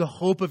 That is the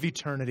hope of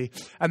eternity.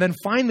 And then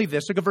finally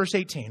this, look at verse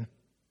 18.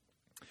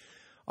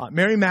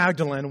 Mary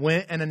Magdalene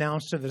went and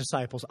announced to the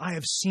disciples, I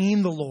have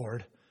seen the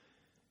Lord,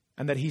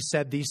 and that He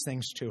said these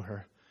things to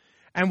her.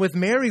 And with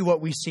Mary, what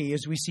we see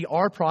is we see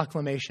our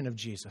proclamation of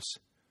Jesus.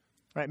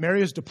 Right,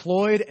 Mary is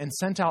deployed and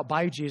sent out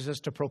by Jesus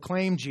to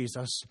proclaim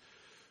Jesus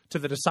to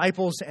the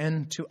disciples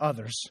and to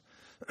others.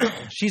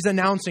 She's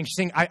announcing, she's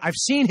saying, I've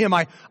seen Him,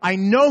 I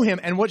know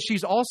Him. And what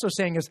she's also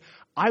saying is,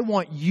 I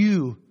want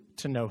you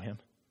to know Him.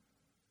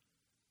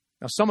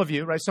 Now, some of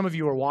you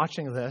are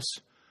watching this,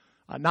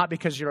 not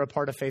because you're a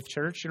part of Faith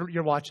Church.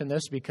 You're watching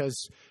this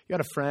because you had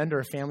a friend or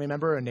a family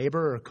member, or a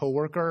neighbor or a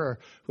coworker or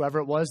whoever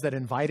it was that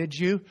invited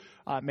you.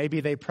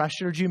 Maybe they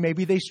pressured you.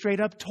 Maybe they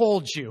straight up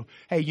told you,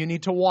 hey, you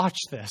need to watch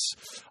this.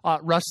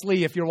 Russ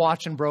Lee, if you're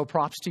watching, bro,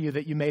 props to you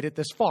that you made it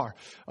this far.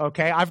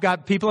 Okay, I've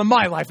got people in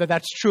my life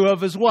that's true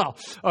of as well.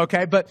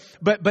 Okay, but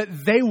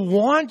they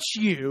want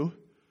you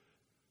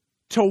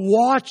to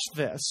watch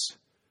this.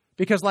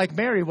 Because like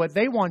Mary, what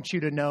they want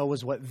you to know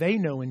is what they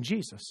know in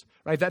Jesus,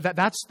 right?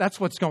 That's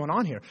what's going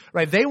on here,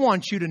 right? They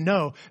want you to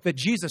know that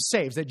Jesus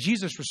saves, that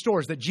Jesus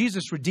restores, that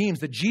Jesus redeems,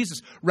 that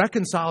Jesus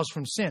reconciles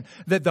from sin,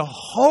 that the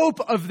hope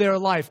of their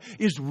life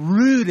is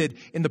rooted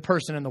in the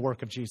person and the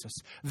work of Jesus.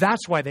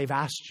 That's why they've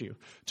asked you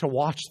to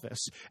watch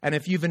this. And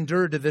if you've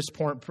endured to this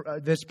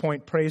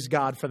point, praise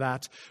God for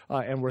that.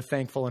 And we're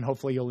thankful, and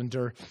hopefully you'll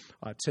endure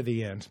to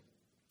the end.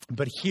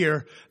 But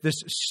here, this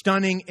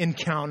stunning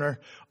encounter,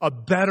 a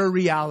better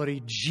reality.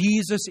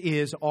 Jesus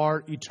is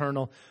our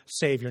eternal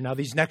Savior. Now,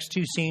 these next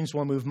two scenes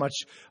we'll move much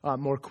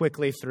more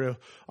quickly through.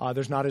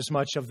 There's not as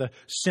much of the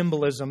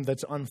symbolism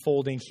that's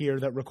unfolding here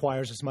that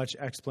requires as much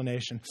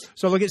explanation.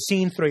 So look at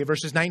scene 3,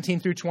 verses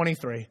 19 through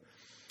 23.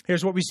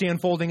 Here's what we see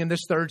unfolding in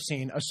this third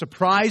scene, a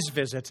surprise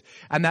visit.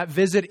 And that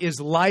visit is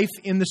life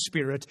in the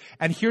Spirit.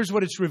 And here's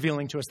what it's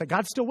revealing to us, that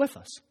God's still with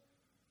us.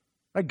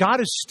 Right?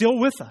 God is still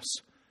with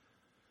us.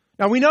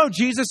 Now, we know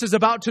Jesus is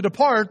about to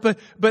depart, but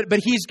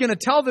he's going to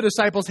tell the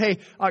disciples, hey,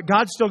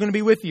 God's still going to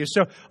be with you.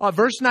 So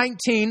verse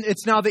 19,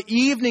 it's now the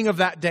evening of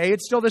that day.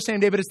 It's still the same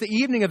day, but it's the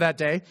evening of that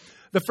day,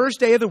 the first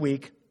day of the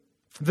week.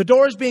 The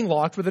doors being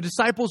locked where the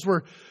disciples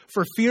were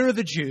for fear of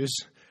the Jews.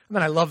 And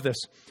then I love this.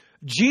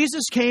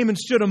 Jesus came and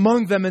stood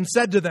among them and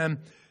said to them,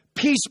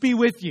 peace be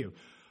with you.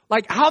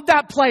 Like, how'd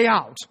that play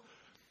out?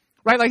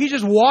 Right? Like he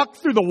just walked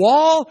through the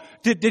wall?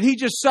 Did he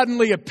just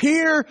suddenly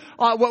appear?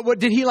 What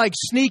did he like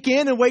sneak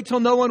in and wait till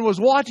no one was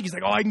watching? He's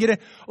like, I can get in.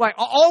 Like,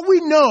 all we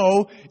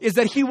know is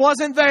that he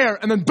wasn't there.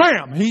 And then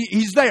bam,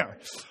 he's there.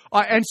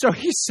 And so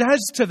he says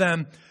to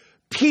them,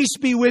 peace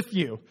be with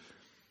you.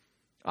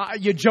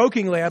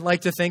 Jokingly, I'd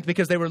like to think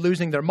because they were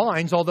losing their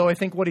minds, although I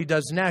think what he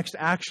does next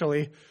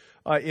actually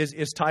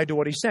is tied to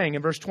what he's saying.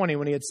 In verse 20,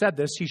 when he had said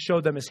this, he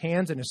showed them his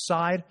hands and his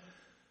side.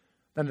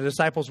 Then the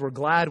disciples were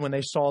glad when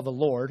they saw the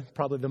Lord,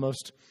 probably the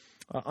most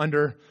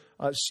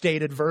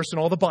understated verse in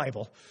all the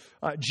Bible.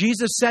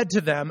 Jesus said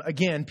to them,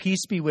 again,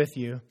 peace be with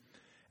you.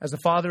 As the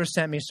Father has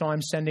sent me, so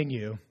I'm sending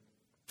you.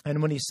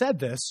 And when he said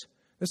this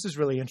is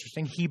really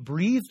interesting. He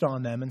breathed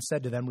on them and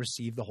said to them,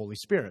 receive the Holy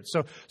Spirit.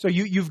 So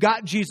you've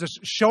got Jesus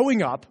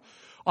showing up,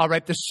 all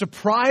right, the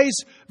surprise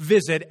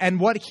visit. And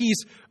what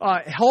he's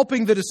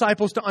helping the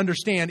disciples to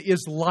understand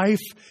is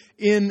life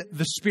in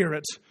the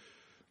Spirit.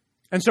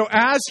 And so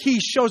as he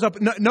shows up,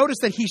 notice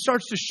that he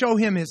starts to show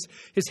him his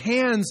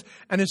hands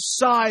and his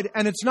side.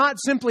 And it's not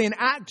simply an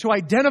act to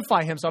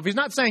identify himself. He's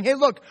not saying, hey,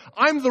 look,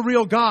 I'm the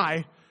real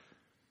guy.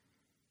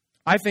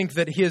 I think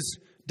that his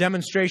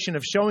demonstration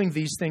of showing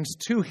these things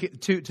to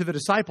the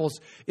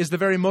disciples is the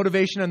very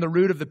motivation and the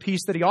root of the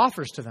peace that he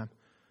offers to them.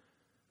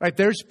 Right?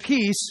 There's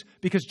peace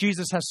because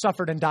Jesus has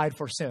suffered and died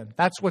for sin.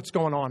 That's what's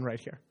going on right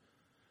here.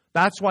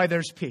 That's why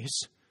there's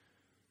peace.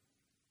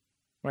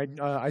 Right?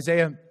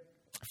 Isaiah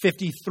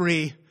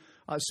 53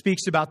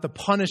 speaks about the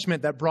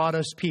punishment that brought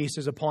us peace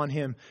is upon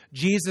him.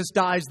 Jesus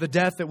dies the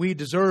death that we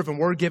deserve and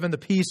we're given the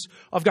peace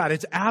of God.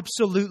 It's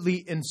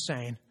absolutely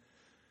insane.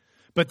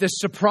 But this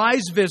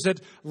surprise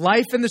visit,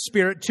 life in the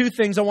Spirit, two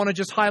things I want to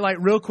just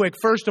highlight real quick.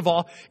 First of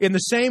all, in the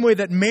same way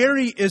that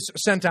Mary is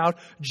sent out,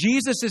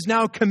 Jesus is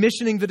now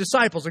commissioning the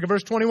disciples. Look at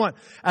verse 21.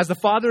 As the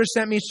Father has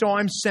sent me, so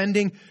I'm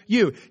sending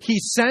you. He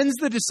sends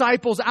the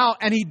disciples out,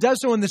 and he does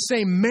so in the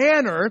same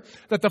manner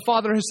that the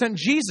Father has sent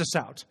Jesus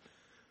out.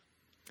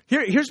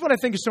 Here's what I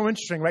think is so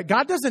interesting, right?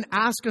 God doesn't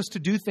ask us to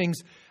do things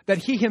that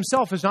he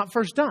himself has not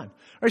first done.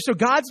 Right? So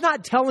God's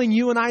not telling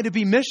you and I to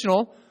be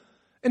missional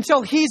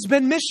until he's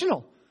been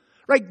missional.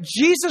 Right?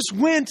 Jesus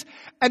went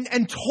and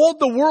told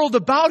the world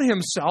about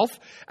himself,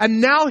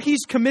 and now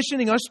he's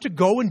commissioning us to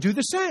go and do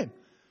the same.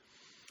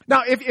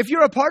 Now, if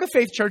you're a part of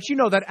Faith Church, you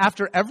know that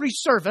after every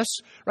service,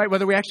 right,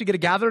 whether we actually get to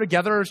gather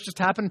together or it's just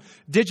happened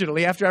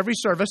digitally, after every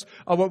service,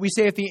 what we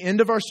say at the end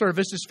of our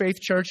service is,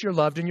 Faith Church, you're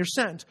loved and you're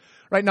sent.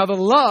 Right? Now, the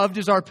loved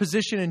is our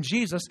position in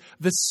Jesus.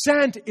 The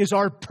sent is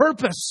our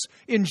purpose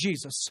in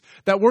Jesus,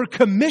 that we're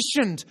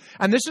commissioned.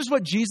 And this is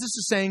what Jesus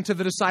is saying to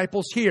the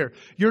disciples here.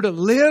 You're to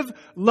live,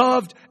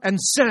 loved, and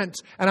sent.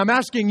 And I'm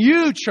asking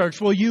you, church,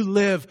 will you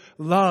live,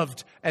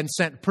 loved, and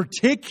sent,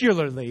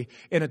 particularly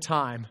in a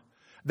time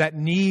that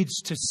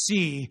needs to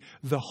see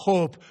the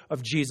hope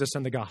of Jesus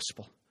and the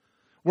gospel?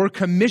 We're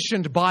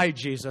commissioned by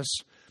Jesus.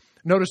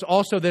 Notice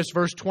also this,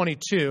 verse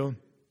 22,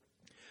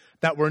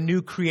 that we're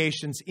new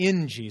creations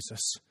in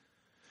Jesus.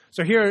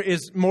 So here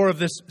is more of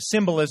this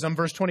symbolism.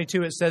 Verse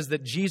 22, it says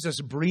that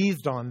Jesus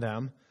breathed on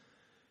them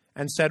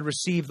and said,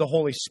 receive the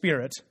Holy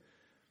Spirit.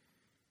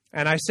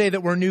 And I say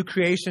that we're new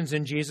creations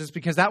in Jesus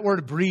because that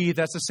word breathe,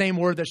 that's the same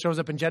word that shows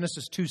up in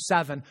Genesis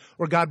 2:7,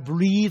 where God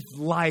breathed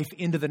life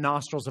into the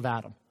nostrils of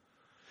Adam.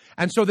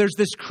 And so there's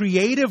this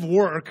creative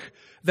work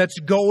that's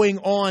going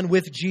on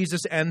with Jesus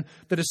and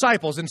the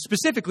disciples. And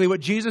specifically what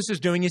Jesus is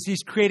doing is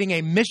he's creating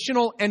a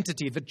missional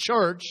entity, the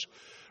church,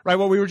 right?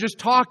 What we were just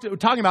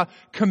talking about,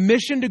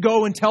 commissioned to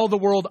go and tell the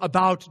world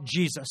about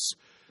Jesus,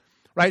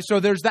 right? So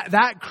there's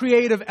that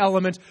creative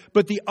element.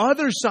 But the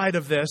other side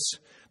of this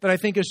that I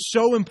think is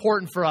so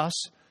important for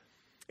us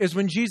is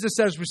when Jesus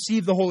says,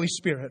 receive the Holy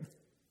Spirit.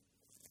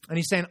 And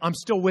he's saying, I'm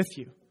still with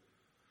you.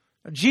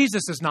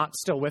 Jesus is not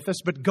still with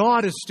us, but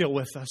God is still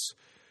with us.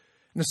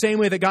 In the same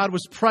way that God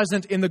was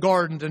present in the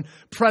garden and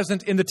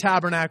present in the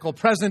tabernacle,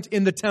 present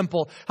in the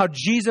temple, how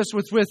Jesus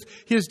was with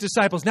his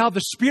disciples. Now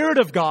the Spirit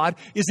of God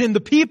is in the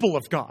people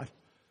of God.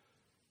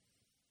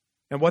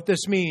 And what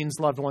this means,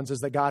 loved ones, is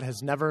that God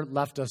has never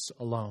left us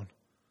alone.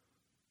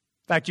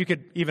 In fact, you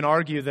could even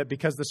argue that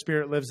because the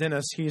Spirit lives in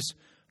us, he's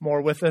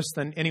more with us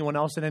than anyone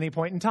else at any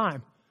point in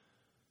time.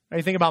 Right?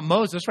 You think about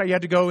Moses, right? You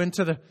had to go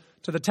into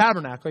the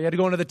tabernacle. You had to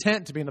go into the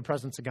tent to be in the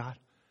presence of God.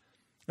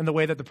 And the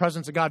way that the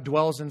presence of God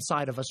dwells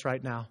inside of us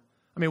right now.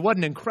 I mean, what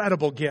an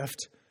incredible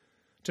gift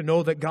to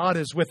know that God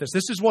is with us.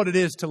 This is what it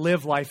is to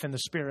live life in the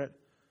Spirit.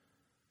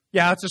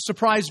 Yeah, it's a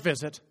surprise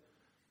visit,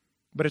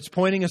 but it's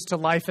pointing us to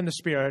life in the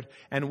Spirit,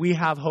 and we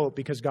have hope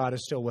because God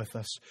is still with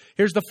us.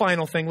 Here's the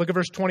final thing. Look at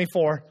verse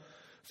 24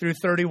 through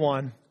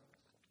 31.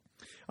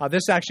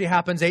 This actually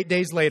happens 8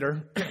 days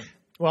later.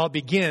 Well, it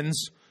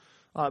begins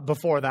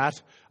before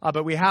that,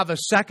 but we have a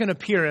second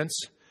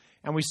appearance,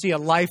 and we see a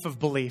life of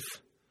belief.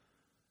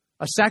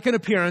 A second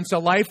appearance, a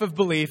life of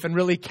belief, and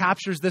really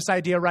captures this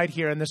idea right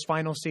here in this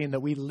final scene that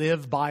we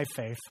live by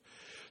faith.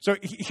 So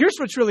here's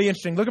what's really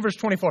interesting. Look at verse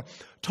 24.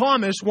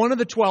 Thomas, one of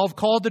the 12,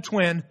 called the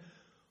twin,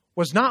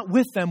 was not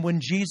with them when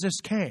Jesus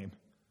came.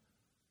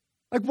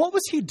 Like, what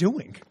was he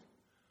doing?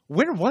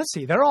 Where was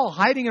he? They're all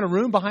hiding in a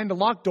room behind a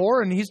locked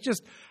door, and he's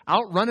just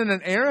out running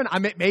an errand. I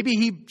mean, maybe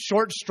he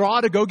short straw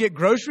to go get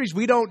groceries.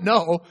 We don't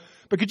know.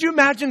 But could you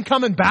imagine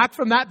coming back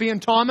from that being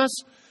Thomas?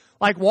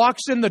 Like,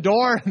 walks in the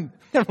door, and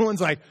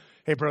everyone's like,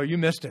 hey, bro, you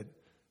missed it.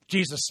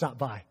 Jesus stopped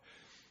by.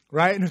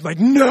 Right? And it's like,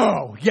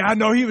 no,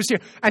 he was here.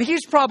 And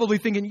he's probably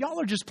thinking,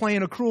 y'all are just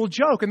playing a cruel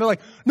joke. And they're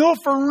like, no,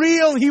 for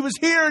real, he was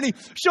here and he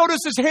showed us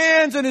his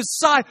hands and his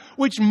side,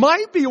 which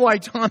might be why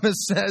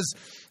Thomas says,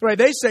 right?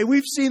 They say,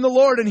 we've seen the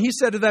Lord. And he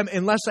said to them,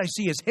 unless I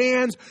see his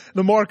hands,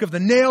 the mark of the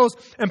nails,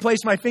 and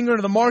place my finger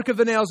into the mark of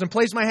the nails and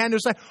place my hand to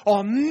his side,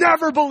 I'll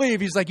never believe.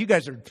 He's like, you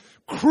guys are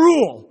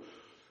cruel.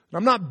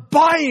 I'm not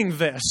buying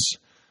this.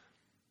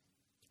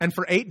 And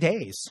for 8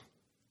 days,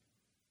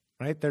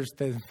 right?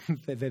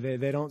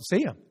 They don't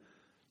see him.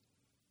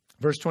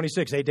 Verse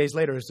 26, 8 days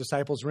later, his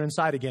disciples were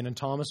inside again, and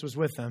Thomas was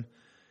with them.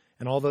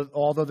 And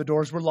although the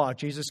doors were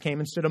locked, Jesus came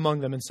and stood among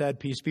them and said,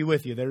 peace be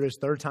with you. There is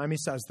third time he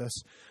says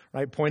this,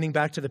 right? Pointing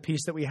back to the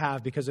peace that we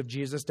have because of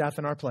Jesus' death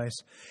in our place.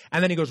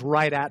 And then he goes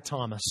right at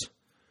Thomas.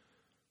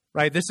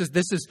 Right? This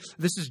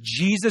is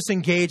Jesus'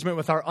 engagement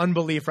with our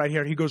unbelief right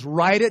here. He goes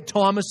right at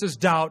Thomas's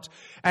doubt.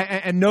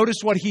 And notice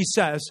what he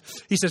says.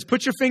 He says,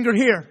 put your finger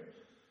here.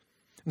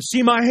 And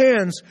see my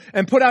hands,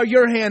 and put out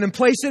your hand and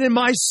place it in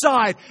my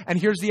side. And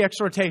here's the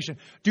exhortation.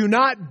 Do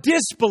not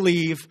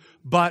disbelieve,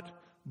 but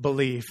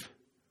believe.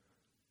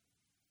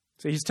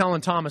 So he's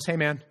telling Thomas, hey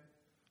man,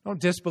 don't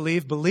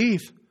disbelieve,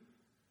 believe.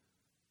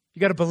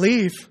 You got to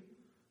believe.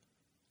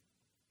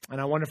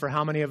 And I wonder for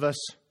how many of us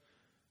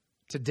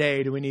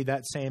today do we need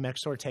that same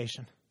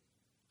exhortation?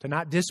 To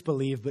not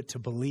disbelieve, but to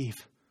believe.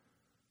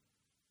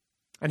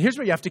 And here's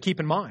what you have to keep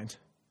in mind.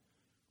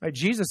 Right?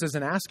 Jesus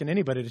isn't asking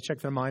anybody to check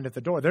their mind at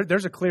the door.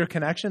 There's a clear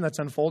connection that's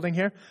unfolding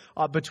here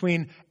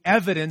between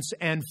evidence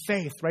and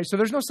faith, right? So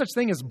there's no such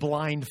thing as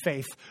blind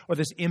faith or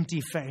this empty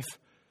faith,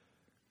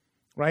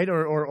 right?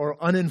 Or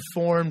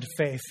uninformed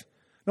faith.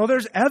 No,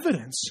 there's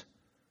evidence.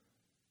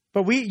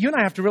 But you and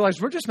I have to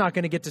realize we're just not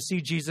going to get to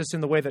see Jesus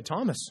in the way that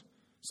Thomas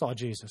saw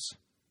Jesus.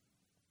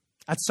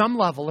 At some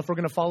level, if we're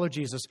going to follow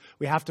Jesus,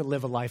 we have to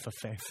live a life of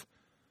faith.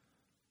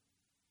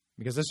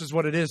 Because this is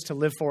what it is to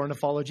live for and to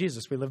follow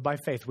Jesus. We live by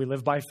faith. We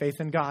live by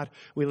faith in God.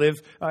 We live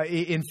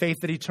in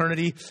faith that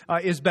eternity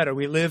is better.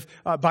 We live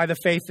by the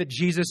faith that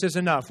Jesus is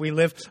enough. We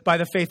live by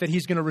the faith that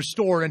He's going to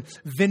restore and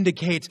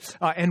vindicate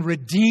and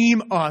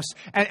redeem us.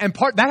 And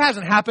part that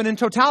hasn't happened in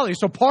totality.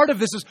 So part of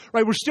this is,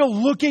 right, we're still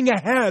looking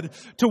ahead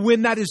to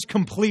when that is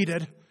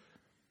completed.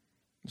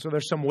 So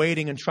there's some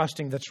waiting and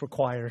trusting that's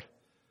required.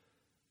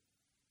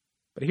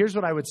 But here's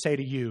what I would say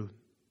to you,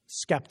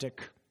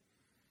 skeptic,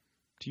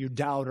 to you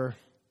doubter,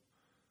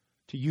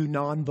 to you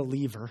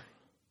non-believer,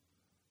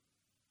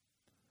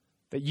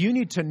 that you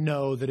need to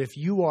know that if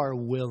you are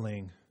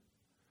willing,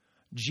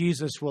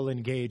 Jesus will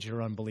engage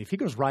your unbelief. He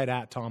goes right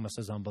at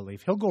Thomas's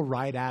unbelief. He'll go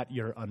right at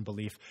your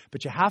unbelief.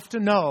 But you have to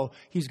know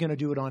He's going to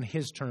do it on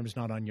His terms,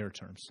 not on your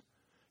terms.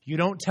 You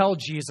don't tell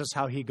Jesus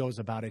how He goes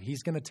about it.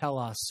 He's going to tell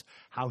us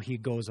how He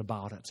goes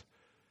about it.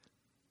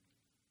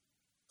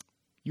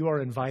 You are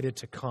invited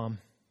to come.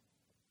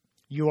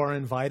 You are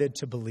invited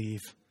to believe.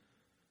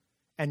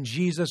 And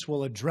Jesus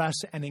will address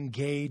and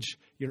engage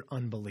your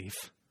unbelief.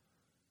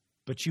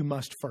 But you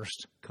must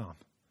first come.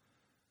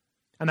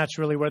 And that's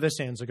really where this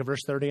ends. Look at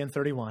verse 30 and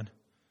 31.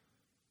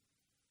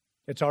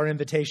 It's our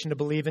invitation to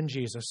believe in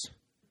Jesus.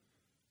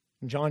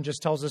 And John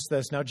just tells us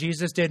this. Now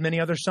Jesus did many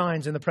other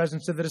signs in the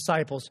presence of the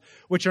disciples,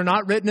 which are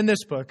not written in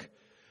this book.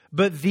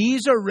 But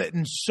these are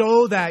written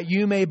so that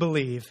you may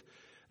believe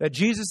that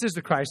Jesus is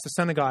the Christ, the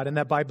Son of God, and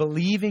that by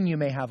believing you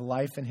may have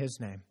life in His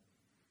name.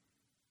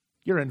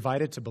 You're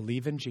invited to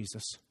believe in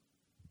Jesus.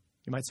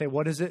 You might say,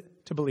 what is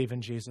it to believe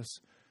in Jesus?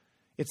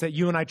 It's that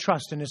you and I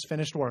trust in His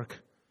finished work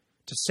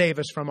to save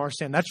us from our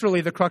sin. That's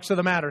really the crux of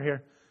the matter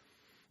here.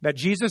 That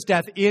Jesus'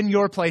 death in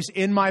your place,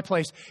 in my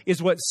place,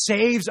 is what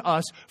saves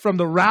us from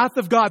the wrath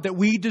of God that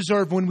we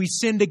deserve when we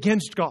sinned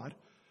against God.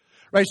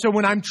 Right? So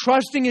when I'm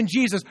trusting in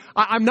Jesus,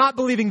 I'm not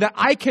believing that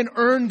I can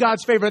earn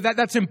God's favor.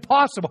 That's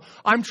impossible.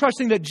 I'm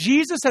trusting that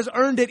Jesus has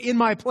earned it in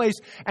my place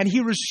and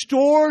He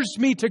restores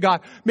me to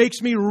God,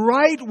 makes me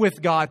right with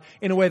God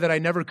in a way that I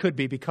never could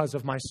be because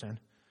of my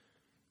sin.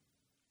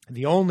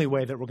 The only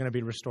way that we're going to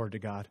be restored to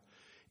God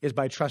is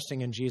by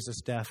trusting in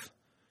Jesus' death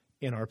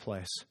in our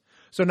place.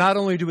 So not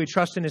only do we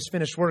trust in his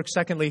finished work,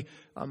 secondly,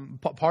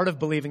 part of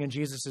believing in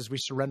Jesus is we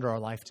surrender our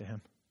life to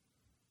him.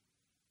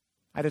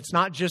 And it's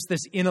not just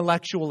this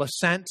intellectual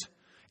assent.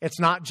 It's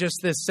not just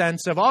this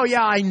sense of, oh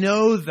yeah, I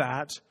know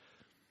that.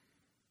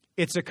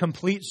 It's a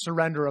complete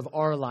surrender of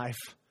our life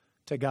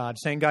to God,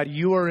 saying, God,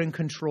 you are in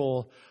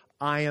control.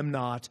 I am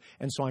not.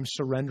 And so I'm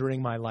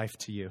surrendering my life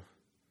to you.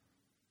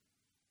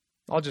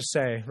 I'll just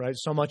say, right,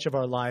 so much of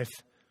our life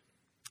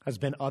has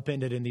been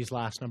upended in these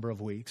last number of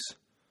weeks.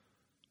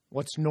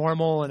 What's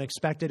normal and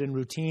expected and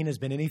routine has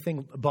been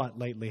anything but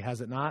lately,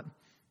 has it not?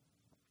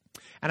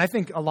 And I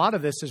think a lot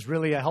of this is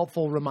really a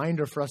helpful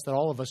reminder for us that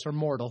all of us are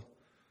mortal,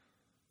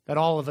 that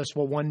all of us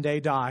will one day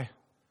die.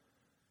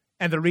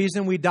 And the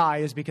reason we die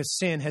is because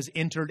sin has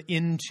entered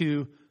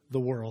into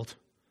the world.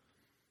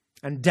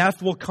 And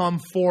death will come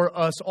for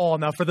us all.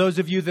 Now, for those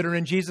of you that are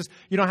in Jesus,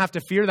 you don't have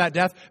to fear that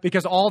death,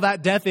 because all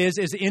that death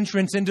is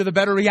entrance into the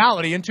better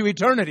reality, into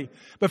eternity.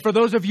 But for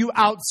those of you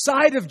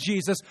outside of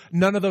Jesus,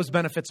 none of those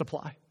benefits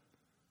apply.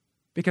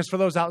 Because for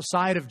those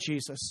outside of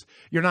Jesus,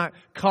 you're not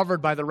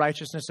covered by the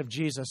righteousness of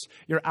Jesus.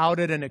 You're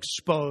outed and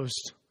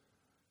exposed.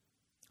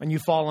 And you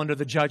fall under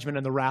the judgment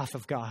and the wrath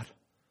of God.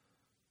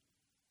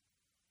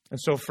 And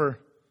so for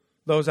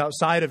those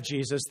outside of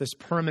Jesus, this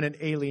permanent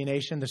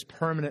alienation, this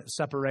permanent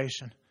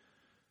separation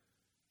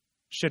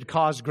should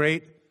cause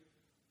great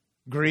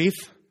grief,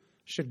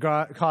 should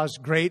cause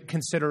great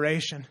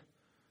consideration.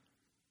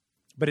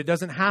 But it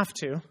doesn't have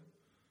to,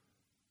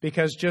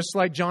 because just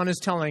like John is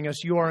telling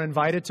us, you are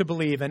invited to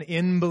believe, and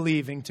in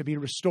believing to be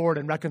restored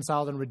and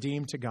reconciled and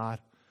redeemed to God.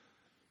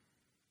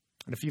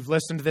 And if you've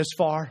listened this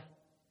far,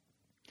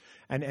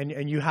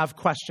 and you have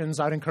questions,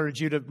 I'd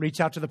encourage you to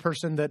reach out to the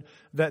person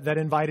that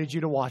invited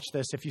you to watch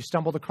this. If you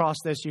stumbled across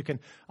this, you can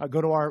go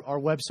to our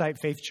website,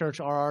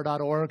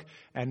 faithchurchrr.org,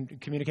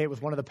 and communicate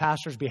with one of the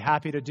pastors. Be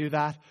happy to do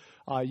that.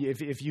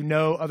 If you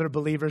know other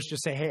believers,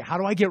 just say, hey, how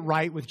do I get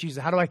right with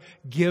Jesus? How do I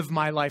give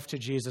my life to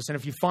Jesus? And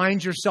if you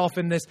find yourself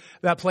in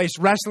that place,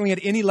 wrestling at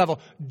any level,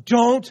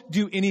 don't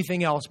do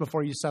anything else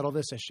before you settle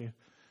this issue.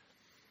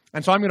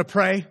 And so I'm going to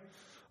pray.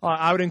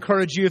 I would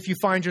encourage you, if you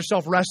find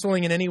yourself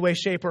wrestling in any way,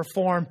 shape, or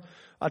form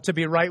to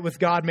be right with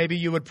God, maybe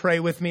you would pray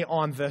with me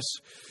on this.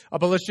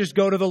 But let's just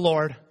go to the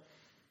Lord.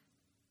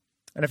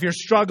 And if you're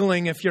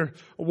struggling, if you're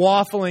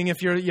waffling,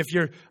 if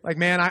you're like,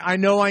 man, I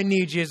know I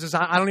need Jesus.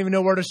 I don't even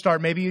know where to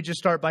start. Maybe you just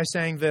start by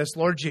saying this: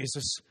 Lord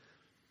Jesus,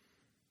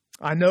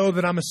 I know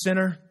that I'm a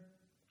sinner,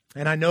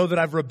 and I know that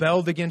I've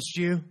rebelled against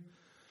you,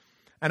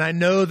 and I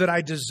know that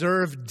I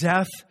deserve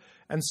death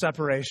and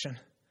separation.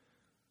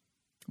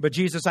 But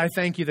Jesus, I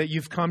thank you that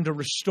you've come to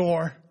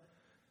restore.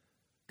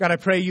 God, I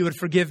pray you would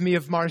forgive me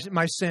of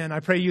my sin. I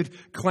pray you'd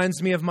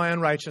cleanse me of my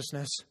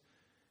unrighteousness.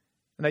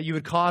 And that you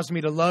would cause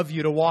me to love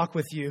you, to walk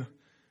with you,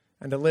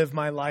 and to live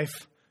my life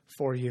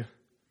for you.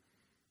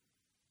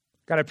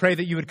 God, I pray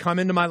that you would come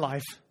into my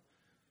life,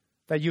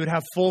 that you would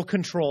have full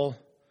control,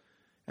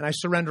 and I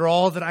surrender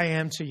all that I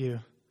am to you.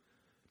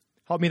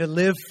 Help me to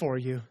live for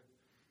you.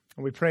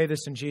 And we pray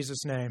this in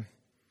Jesus' name.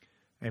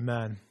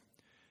 Amen.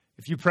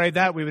 If you prayed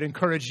that, we would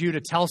encourage you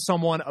to tell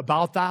someone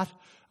about that,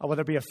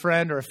 whether it be a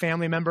friend or a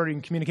family member. You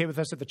can communicate with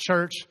us at the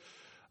church.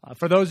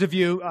 For those of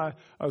you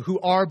who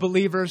are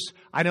believers,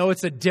 I know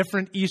it's a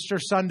different Easter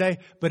Sunday,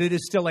 but it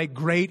is still a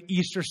great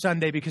Easter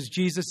Sunday because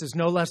Jesus is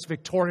no less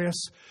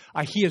victorious.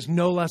 He is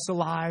no less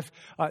alive.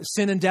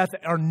 Sin and death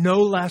are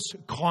no less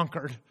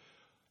conquered.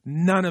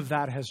 None of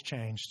that has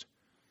changed.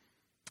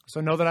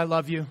 So know that I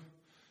love you.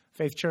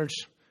 Faith Church,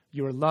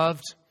 you are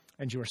loved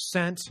and you are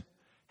sent.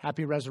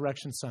 Happy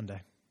Resurrection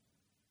Sunday.